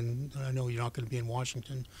Washington, and I know you're not going to be in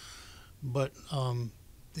Washington, but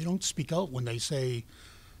they don't speak out when they see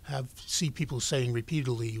people saying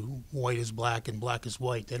repeatedly white is black and black is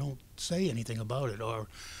white. They don't say anything about it. Or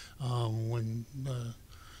when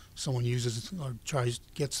someone uses or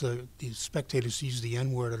gets the spectators to use the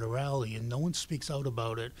N-word at a rally and no one speaks out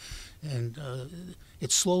about it. And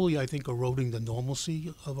it's slowly, I think, eroding the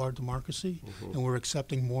normalcy of our democracy, and we're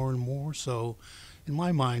accepting more and more. So in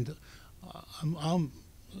my mind, I'm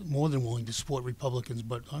more than willing to support Republicans,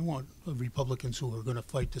 but I want Republicans who are going to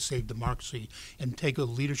fight to save democracy and take a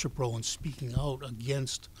leadership role in speaking out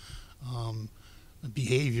against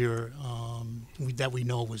behavior that we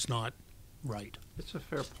know was not right. It's a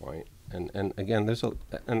fair point. And again,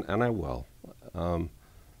 and I will.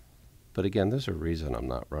 But again, there's a reason I'm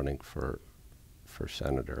not running for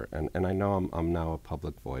senator. And I know I'm now a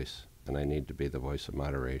public voice, and I need to be the voice of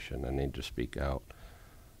moderation. I need to speak out.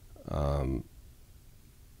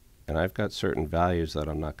 And I've got certain values that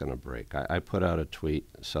I'm not going to break. I put out a tweet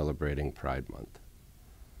celebrating Pride Month,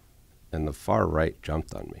 and the far right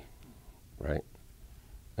jumped on me, right?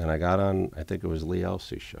 And I got on, I think it was Lee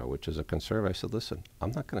Elsey's show, which is a conservative. I said, listen,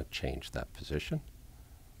 I'm not going to change that position.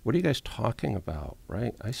 What are you guys talking about,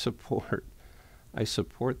 right? I support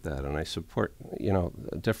that, and I support,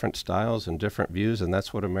 different styles and different views, and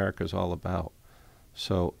that's what America's all about.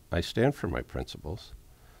 So I stand for my principles.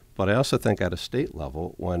 But I also think at a state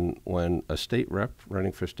level, when a state rep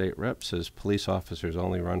running for state rep says police officers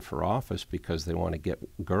only run for office because they want to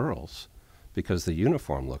get girls, because the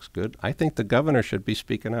uniform looks good, I think the governor should be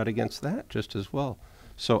speaking out against that just as well.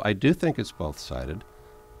 So I do think it's both-sided.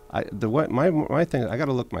 My thing, I got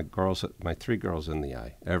to look my 3 girls in the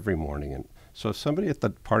eye every morning. And so if somebody at the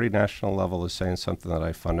party national level is saying something that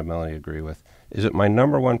I fundamentally agree with, is it my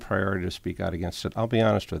number one priority to speak out against it? I'll be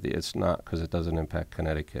honest with you, it's not, because it doesn't impact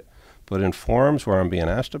Connecticut. But in forums where I'm being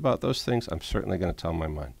asked about those things, I'm certainly going to tell my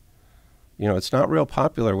mind. It's not real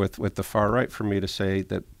popular with the far right for me to say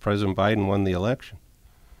that President Biden won the election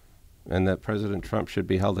and that President Trump should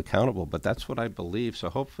be held accountable, but that's what I believe. So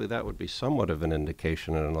hopefully that would be somewhat of an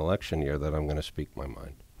indication in an election year that I'm going to speak my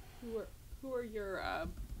mind. Who are your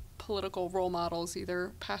political role models,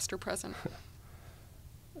 either past or present?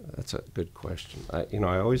 That's a good question. I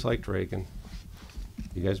always liked Reagan.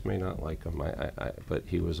 You guys may not like him, but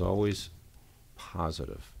he was always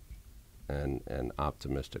positive. and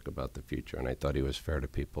optimistic about the future. And I thought he was fair to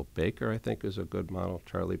people. Baker, I think, is a good model,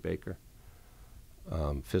 Charlie Baker.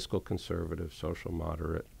 Fiscal conservative, social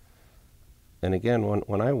moderate. And again,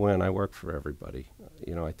 when I win, I work for everybody.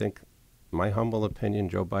 You know, I think, my humble opinion,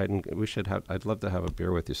 Joe Biden, I'd love to have a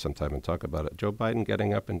beer with you sometime and talk about it. Joe Biden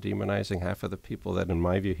getting up and demonizing half of the people that, in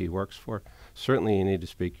my view, he works for, certainly you need to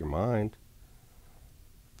speak your mind.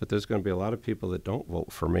 But there's going to be a lot of people that don't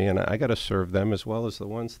vote for me, and I got to serve them as well as the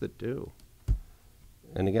ones that do.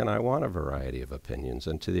 And again, I want a variety of opinions,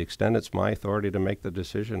 and to the extent it's my authority to make the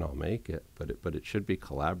decision, I'll make it. But it should be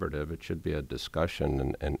collaborative. It should be a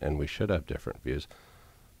discussion, and we should have different views.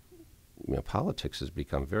 You know, politics has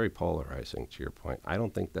become very polarizing, to your point. I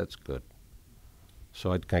don't think that's good.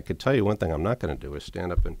 So I could tell you one thing I'm not going to do is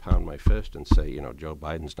stand up and pound my fist and say, you know, Joe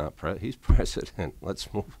Biden's not he's president.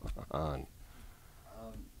 Let's move on.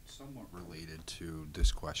 Somewhat related to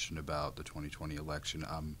this question about the 2020 election,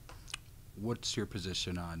 what's your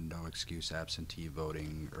position on no excuse absentee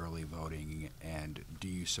voting, early voting, and do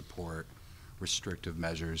you support restrictive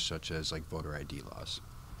measures such as like voter ID laws?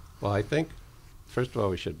 Well, I think, first of all,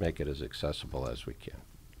 we should make it as accessible as we can,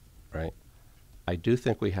 right? I do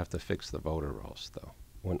think we have to fix the voter rolls, though.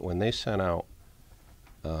 When they sent out,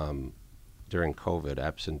 during COVID,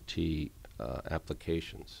 absentee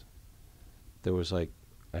applications, there was like,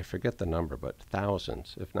 I forget the number, but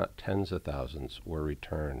thousands, if not tens of thousands, were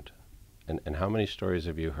returned. And how many stories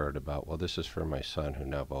have you heard about, well, this is for my son who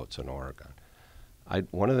now votes in Oregon?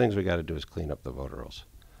 One of the things we got to do is clean up the voter rolls.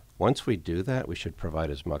 Once we do that, we should provide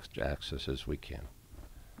as much access as we can.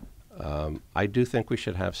 I do think we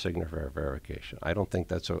should have signature verification. I don't think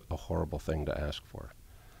that's a horrible thing to ask for.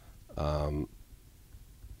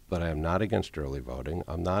 But I am not against early voting.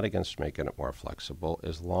 I'm not against making it more flexible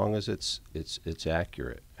as long as it's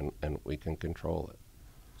accurate and we can control it.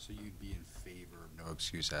 So you'd be in favor of no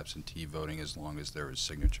excuse absentee voting as long as there is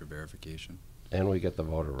signature verification? And we get the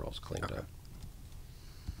voter rolls cleaned up.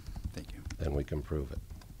 Thank you. And we can prove it.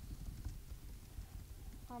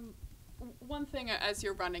 One thing as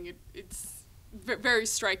you're running, it's very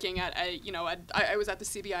striking I was at the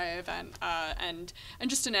CBI event, and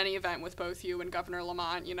just in any event with both you and Governor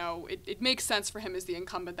Lamont, it makes sense for him as the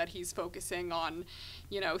incumbent that he's focusing on,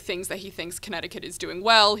 things that he thinks Connecticut is doing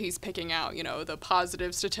well. He's picking out, the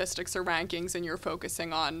positive statistics or rankings, and you're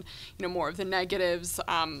focusing on, more of the negatives,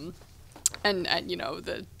 and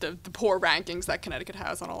the poor rankings that Connecticut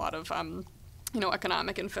has on a lot of,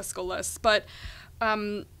 economic and fiscal lists. But,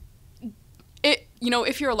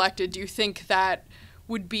 if you're elected, do you think that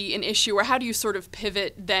would be an issue, or how do you sort of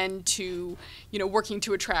pivot then to, working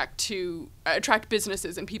to attract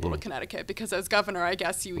businesses and people to Connecticut? Because as governor, I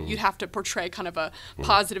guess you'd have to portray kind of a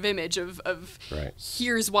positive image of right.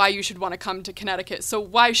 Here's why you should want to come to Connecticut. So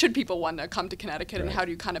why should people want to come to Connecticut, right. And how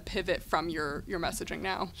do you kind of pivot from your messaging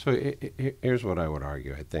now? So here's what I would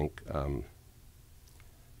argue. I think,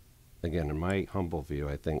 again, in my humble view,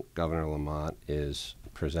 I think Governor Lamont is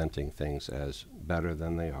presenting things as better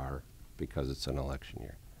than they are because it's an election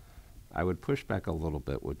year. I would push back a little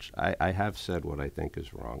bit, which I have said what I think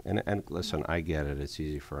is wrong. And listen, I get it. It's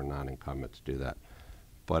easy for a non-incumbent to do that.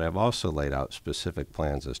 But I've also laid out specific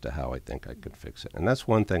plans as to how I think I could fix it. And that's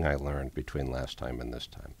one thing I learned between last time and this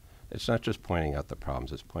time. It's not just pointing out the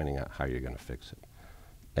problems, it's pointing out how you're going to fix it.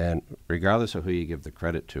 And regardless of who you give the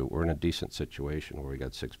credit to, we're in a decent situation where we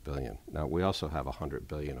got $6 billion. Now, we also have $100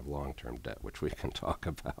 billion of long-term debt, which we can talk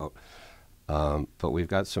about. But we've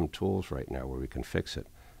got some tools right now where we can fix it.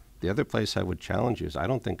 The other place I would challenge you is I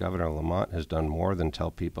don't think Governor Lamont has done more than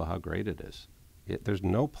tell people how great it is. There's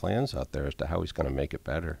no plans out there as to how he's going to make it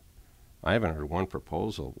better. I haven't heard one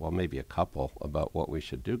proposal, well, maybe a couple, about what we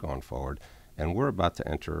should do going forward. And we're about to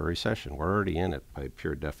enter a recession. We're already in it by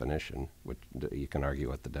pure definition, which you can argue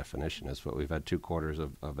what the definition is, but we've had 2 quarters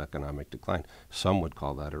of economic decline. Some would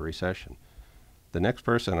call that a recession. The next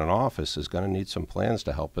person in office is going to need some plans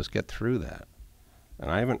to help us get through that.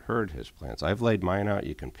 And I haven't heard his plans. I've laid mine out.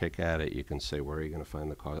 You can pick at it. You can say, where are you going to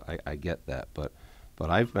find the cause? I get that. But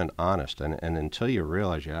I've been honest. And until you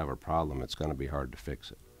realize you have a problem, it's going to be hard to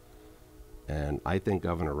fix it. And I think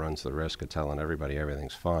Governor runs the risk of telling everybody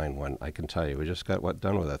everything's fine when I can tell you, we just got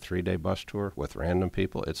done with a 3-day bus tour with random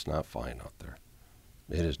people. It's not fine out there.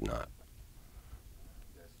 It is not.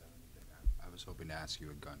 I was hoping to ask you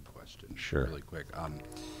a gun question. Sure. Really quick.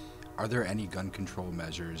 Are there any gun control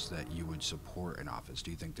measures that you would support in office?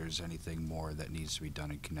 Do you think there's anything more that needs to be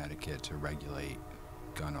done in Connecticut to regulate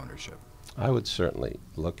gun ownership? I would certainly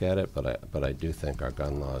look at it, but I do think our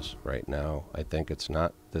gun laws right now, I think it's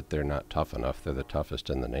not that they're not tough enough. They're the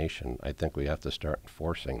toughest in the nation. I think we have to start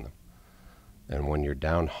enforcing them. And when you're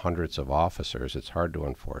down hundreds of officers, it's hard to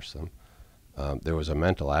enforce them. There was a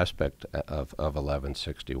mental aspect of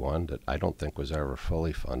 1161 that I don't think was ever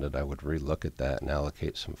fully funded. I would relook at that and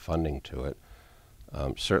allocate some funding to it.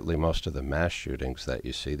 Certainly most of the mass shootings that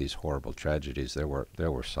you see, these horrible tragedies, there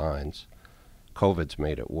were signs. COVID's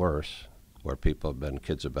made it worse, where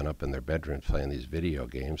kids have been up in their bedrooms playing these video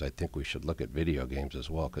games. I think we should look at video games as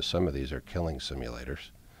well, because some of these are killing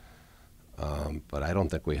simulators. But I don't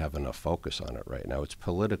think we have enough focus on it right now. It's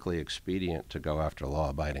politically expedient to go after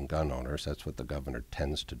law-abiding gun owners. That's what the governor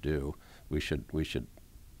tends to do. We should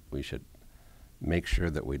make sure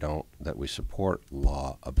that we support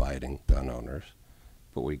law-abiding gun owners,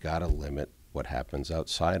 but we got to limit what happens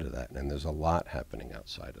outside of that, and there's a lot happening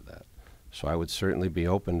outside of that. So I would certainly be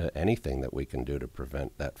open to anything that we can do to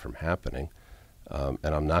prevent that from happening. And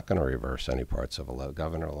I'm not going to reverse any parts of it.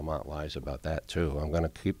 Governor Lamont lies about that, too. I'm going to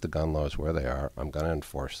keep the gun laws where they are. I'm going to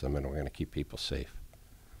enforce them, and we're going to keep people safe.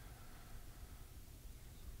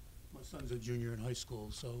 My son's a junior in high school,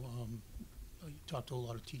 so I talked to a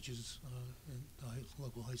lot of teachers in the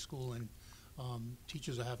local high school, and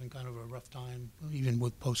teachers are having kind of a rough time, even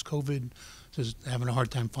with post-COVID. They're having a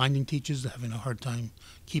hard time finding teachers. They're having a hard time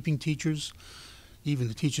keeping teachers. Even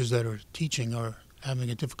the teachers that are teaching are having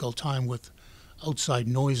a difficult time with outside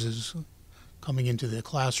noises coming into their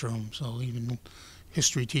classroom. So even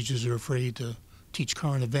history teachers are afraid to teach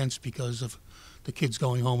current events because of the kids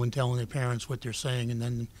going home and telling their parents what they're saying, and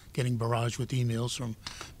then getting barraged with emails from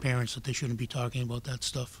parents that they shouldn't be talking about that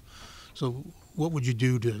stuff. So what would you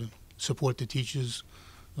do to support the teachers,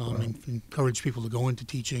 and encourage people to go into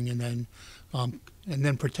teaching, and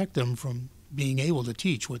then protect them from being able to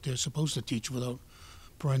teach what they're supposed to teach without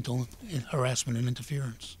parental harassment and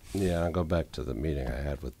interference? Yeah, I'll go back to the meeting I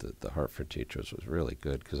had with the Hartford teachers. It was really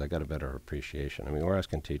good because I got a better appreciation. I mean, we're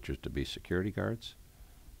asking teachers to be security guards.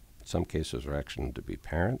 In some cases, we're asking them to be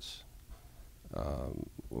parents.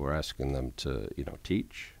 We're asking them to,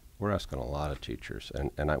 teach. We're asking a lot of teachers,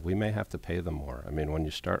 and we may have to pay them more. I mean, when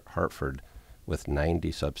you start Hartford with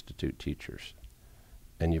 90 substitute teachers,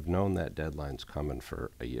 and you've known that deadline's coming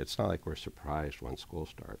for a year, it's not like we're surprised when school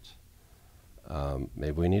starts.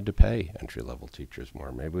 Maybe we need to pay entry-level teachers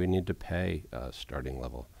more. Maybe we need to pay starting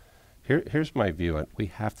level. Here's my view. We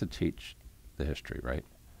have to teach the history, right,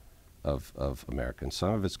 of America. And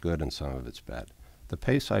some of it's good and some of it's bad. The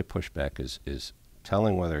pace I push back is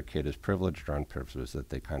telling whether a kid is privileged or unprivileged, that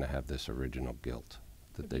they kind of have this original guilt.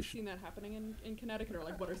 Have you seen that happening in Connecticut, or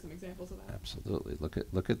what are some examples of that? Absolutely.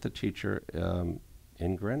 Look at the teacher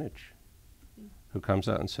in Greenwich, who comes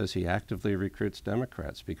out and says he actively recruits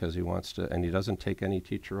Democrats because he wants to, and he doesn't take any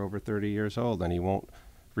teacher over 30 years old, and he won't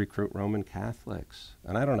recruit Roman Catholics.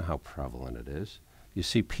 And I don't know how prevalent it is. You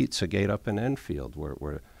see Pizzagate up in Enfield,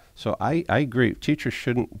 so I agree, teachers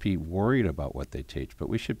shouldn't be worried about what they teach, but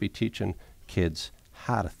we should be teaching kids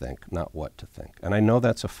how to think, not what to think. And I know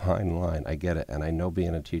that's a fine line, I get it, and I know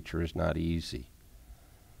being a teacher is not easy.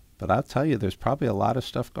 But I'll tell you, there's probably a lot of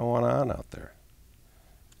stuff going on out there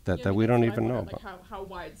that we don't even know about. How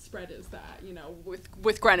widespread is that,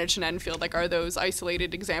 with Greenwich and Enfield? Are those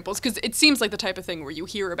isolated examples? Because it seems like the type of thing where you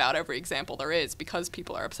hear about every example there is because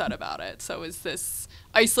people are upset about it. So is this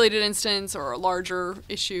isolated instance or a larger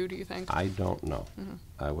issue, do you think? I don't know. Mm-hmm.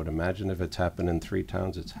 I would imagine if it's happened in 3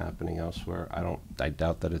 towns, it's happening elsewhere. I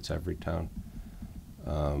doubt that it's every town.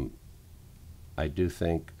 I do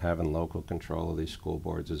think having local control of these school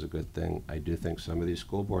boards is a good thing. I do think some of these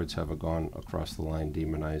school boards have gone across the line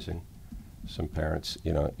demonizing some parents.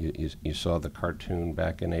 You saw the cartoon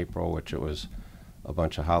back in April, which it was a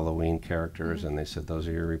bunch of Halloween characters, mm-hmm. and they said, those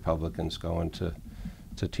are your Republicans going to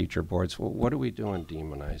teacher boards. Well, what are we doing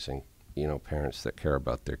demonizing, parents that care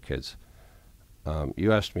about their kids?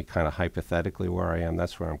 You asked me kind of hypothetically where I am.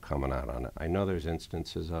 That's where I'm coming out on it. I know there's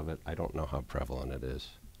instances of it. I don't know how prevalent it is.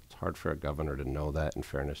 It's hard for a governor to know that, in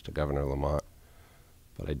fairness to Governor Lamont.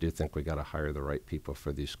 But I do think we got to hire the right people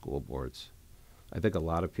for these school boards. I think a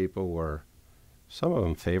lot of people were, some of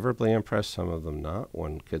them favorably impressed, some of them not,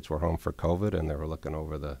 when kids were home for COVID and they were looking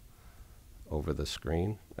over the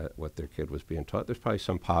screen at what their kid was being taught. There's probably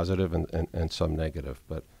some positive and some negative,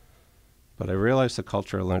 but I realize the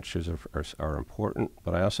cultural issues are important,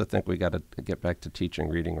 but I also think we got to get back to teaching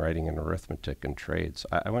reading, writing, and arithmetic and trades.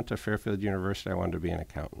 I went to Fairfield University. I wanted to be an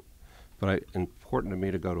accountant, but it's important to me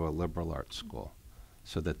to go to a liberal arts school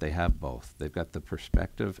so that they have both. They've got the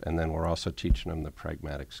perspective, and then we're also teaching them the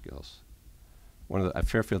pragmatic skills.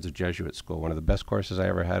 Fairfield's a Jesuit school. One of the best courses I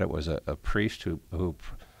ever had, it was a priest who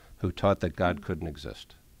taught that God couldn't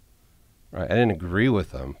exist. Right? I didn't agree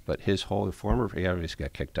with him, but he obviously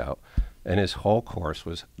got kicked out, and his whole course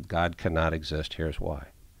was God cannot exist, here's why.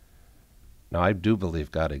 Now, I do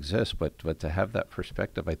believe God exists, but to have that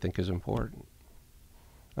perspective, I think, is important.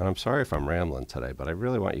 And I'm sorry if I'm rambling today, but I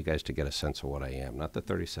really want you guys to get a sense of what I am, not the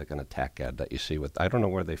 30-second attack ad that you see with, I don't know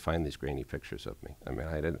where they find these grainy pictures of me. I mean,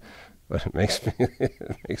 I didn't, but it makes me,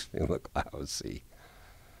 it makes me look lousy.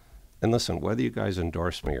 And listen, whether you guys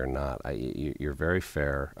endorse me or not, you're very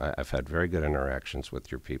fair. I've had very good interactions with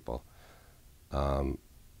your people. I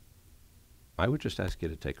would just ask you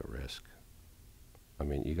to take a risk. I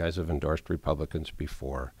mean, you guys have endorsed Republicans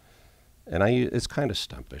before. And it's kind of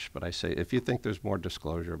stumpish, but I say, if you think there's more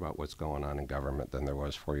disclosure about what's going on in government than there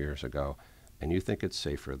was 4 years ago, and you think it's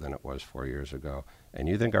safer than it was 4 years ago, and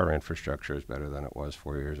you think our infrastructure is better than it was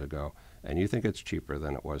 4 years ago, and you think it's cheaper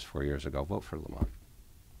than it was 4 years ago, vote for Lamont.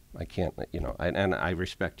 I can't, and I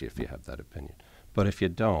respect you if you have that opinion. But if you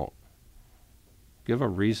don't, give a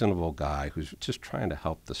reasonable guy who's just trying to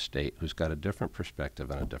help the state, who's got a different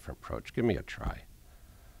perspective and a different approach, give me a try.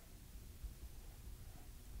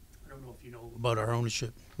 I don't know if you know about our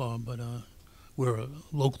ownership, Bob, but we're a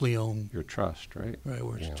locally owned. Your trust, right? Right,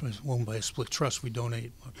 we're owned by a split trust. We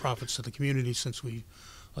donate our profits to the community. Since we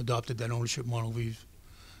adopted that ownership model, we've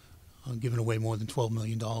given away more than $12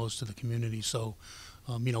 million to the community. So,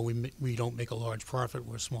 we don't make a large profit.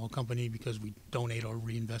 We're a small company because we donate or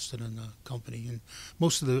reinvest it in the company. And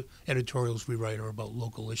most of the editorials we write are about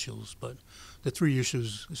local issues. But the three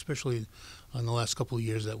issues, especially in the last couple of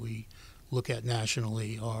years that we look at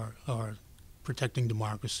nationally, are protecting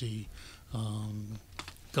democracy,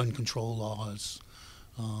 gun control laws,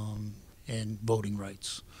 and voting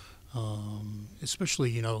rights.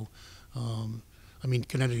 Especially,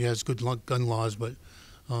 Connecticut has good gun laws, but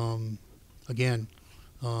again,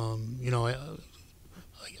 I'd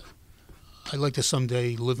like to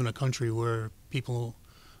someday live in a country where people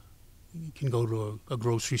can go to a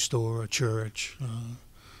grocery store, a church,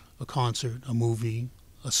 a concert, a movie,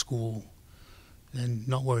 a school, and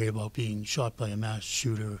not worry about being shot by a mass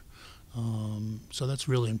shooter. So that's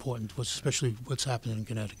really important, especially what's happening in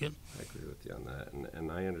Connecticut. I agree with you on that,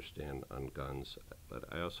 and I understand on guns, but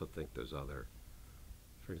I also think there's other,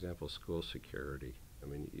 for example, school security. I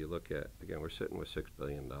mean, you look at, again, we're sitting with $6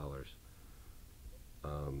 billion.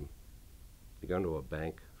 You go into a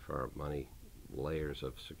bank for our money, layers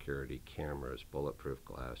of security, cameras, bulletproof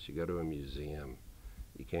glass. You go to a museum,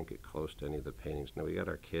 you can't get close to any of the paintings. Now, we got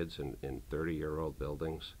our kids in 30-year-old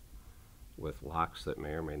buildings with locks that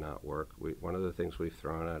may or may not work. One of the things we've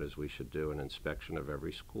thrown out is we should do an inspection of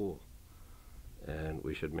every school. And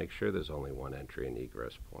we should make sure there's only one entry and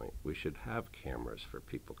egress point. We should have cameras for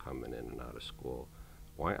people coming in and out of school.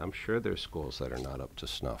 I'm sure there's schools that are not up to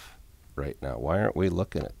snuff right now. Why aren't we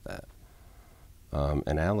looking at that?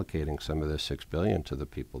 And allocating some of this $6 billion to the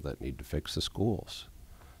people that need to fix the schools.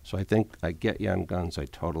 So I think I get you on guns, I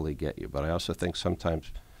totally get you, but I also think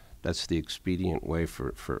sometimes that's the expedient way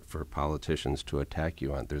for politicians to attack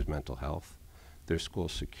you on. There's mental health, there's school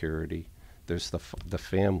security, there's the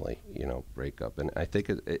family, breakup. And I think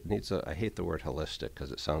it needs I hate the word holistic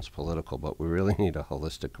because it sounds political, but we really need a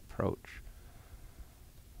holistic approach.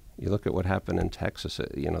 You look at what happened in Texas,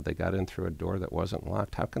 they got in through a door that wasn't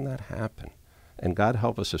locked. How can that happen? And God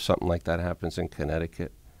help us if something like that happens in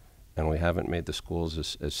Connecticut and we haven't made the schools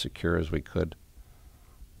as secure as we could.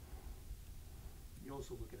 You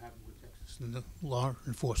also look at what happened with Texas, and the law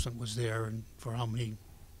enforcement was there and for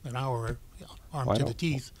an hour, armed to the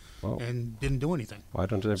teeth, and didn't do anything. Why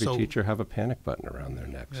don't every teacher have a panic button around their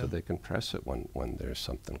neck so they can press it when there's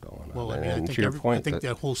something going on? Well, and I to your point, think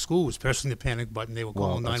that whole school was pressing the panic button. They were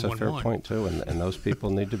calling 911. That's a fair point too, and those people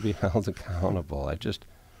need to be held accountable.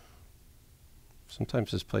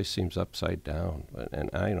 Sometimes this place seems upside down, and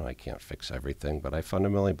I know I can't fix everything, but I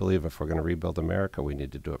fundamentally believe if we're going to rebuild America, we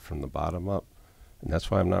need to do it from the bottom up. And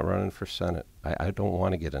that's why I'm not running for Senate. I don't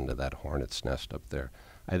want to get into that hornet's nest up there.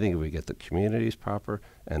 I think if we get the communities proper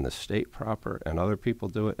and the state proper and other people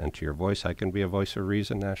do it, and to your voice, I can be a voice of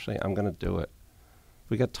reason nationally, I'm going to do it.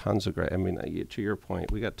 We got tons of great, to your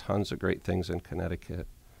point, we got tons of great things in Connecticut.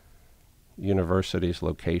 Universities,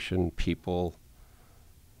 location, people,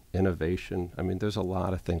 innovation. There's a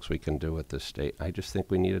lot of things we can do with this state. I just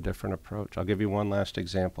think we need a different approach. I'll give you one last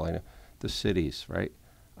example. The cities, right?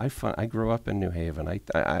 I grew up in New Haven.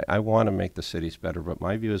 I want to make the cities better, but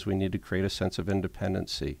my view is we need to create a sense of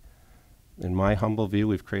independency. In my humble view,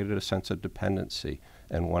 we've created a sense of dependency.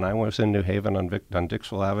 And when I was in New Haven on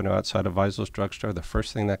Dixwell Avenue outside of Weisel's drugstore, the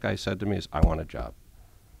first thing that guy said to me is, I want a job.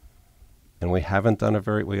 And we haven't done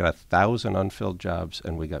we got 1,000 unfilled jobs,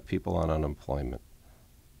 and we got people on unemployment.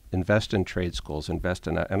 Invest in trade schools, and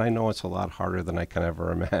I know it's a lot harder than I can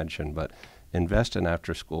ever imagine, but invest in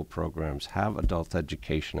after-school programs, have adult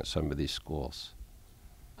education at some of these schools.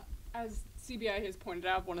 As CBI has pointed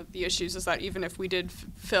out one of the issues is that even if we did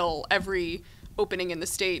fill every opening in the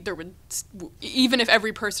state, there would, even if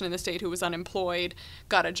every person in the state who was unemployed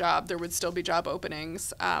got a job, there would still be job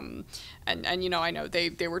openings. And you know, I know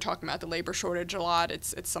they were talking about the labor shortage a lot.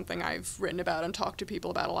 It's something I've written about and talked to people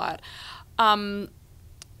about a lot.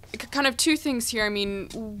 Kind of two things here. I mean,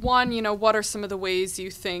 one, you know, what are some of the ways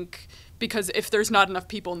you think, because if there's not enough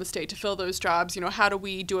people in the state to fill those jobs, you know, how do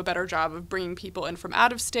we do a better job of bringing people in from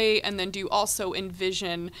out of state? And then do you also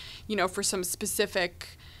envision, you know, for some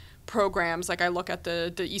specific programs, like I look at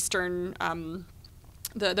the Eastern,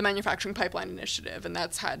 the Manufacturing Pipeline Initiative, and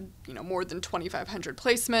that's had, you know, more than 2,500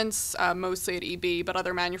 placements, mostly at EB, but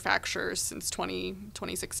other manufacturers since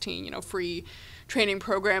 2016, you know, free training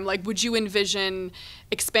program. Like, would you envision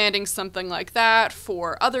expanding something like that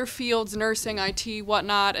for other fields, nursing, IT,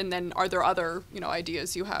 whatnot? And then are there other, you know,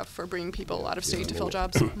 ideas you have for bringing people out of state to fill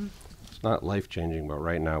jobs? It's not life-changing, but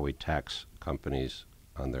right now we tax companies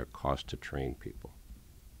on their cost to train people.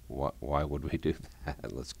 Why would we do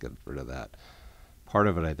that? Let's get rid of that. Part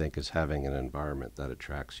of it, I think, is having an environment that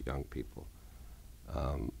attracts young people.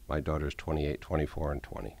 My daughter's 28, 24, and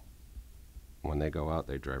 20. When they go out,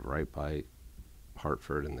 they drive right by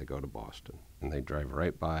Hartford and they go to Boston. And they drive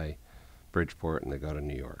right by Bridgeport and they go to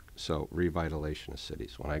New York. So revitalization of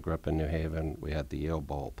cities. When I grew up in New Haven, we had the Yale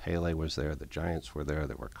Bowl. Pele was there. The Giants were there.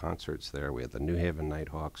 There were concerts there. We had the New Haven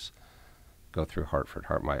Nighthawks go through Hartford.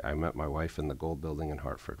 I met my wife in the Gold Building in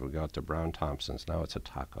Hartford. We go out to Brown Thompson's. Now it's a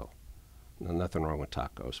taco. No, nothing wrong with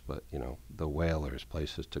tacos, but, you know, the Whalers,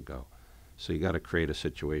 places to go. So you got to create a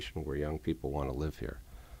situation where young people want to live here.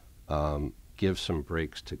 Give some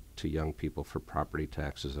breaks to young people for property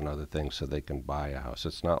taxes and other things so they can buy a house.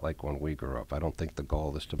 It's not like when we grew up. I don't think the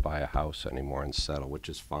goal is to buy a house anymore and settle, which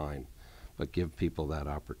is fine. But give people that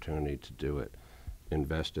opportunity to do it.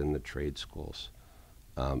 Invest in the trade schools.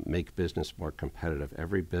 Make business more competitive.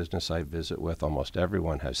 Every business I visit with, almost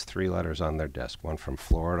everyone has 3 letters on their desk, one from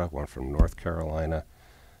Florida, one from North Carolina,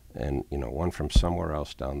 and, you know, one from somewhere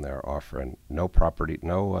else down there, offering no property,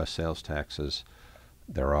 no sales taxes.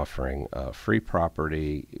 They're offering free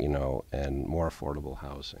property, you know, and more affordable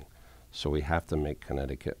housing. So we have to make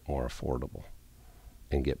Connecticut more affordable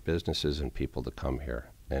and get businesses and people to come here.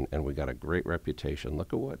 And we got a great reputation.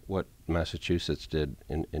 Look at what Massachusetts did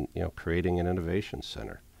in you know, creating an innovation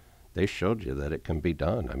center. They showed you that it can be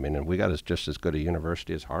done. I mean, and we got just as good a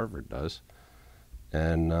university as Harvard does.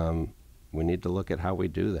 And we need to look at how we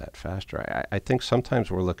do that faster. I think sometimes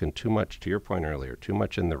we're looking too much, to your point earlier, too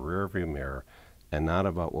much in the rearview mirror and not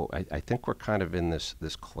about what, I think we're kind of in this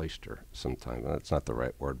cloister sometimes. That's not the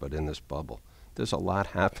right word, but in this bubble. There's a lot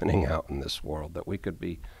happening out in this world that we could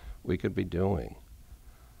be doing.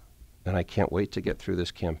 And I can't wait to get through this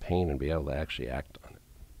campaign and be able to actually act on it.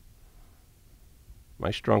 My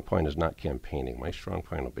strong point is not campaigning. My strong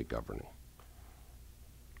point will be governing.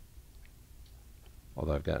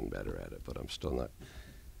 Although I've gotten better at it, but I'm still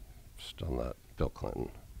not Bill Clinton.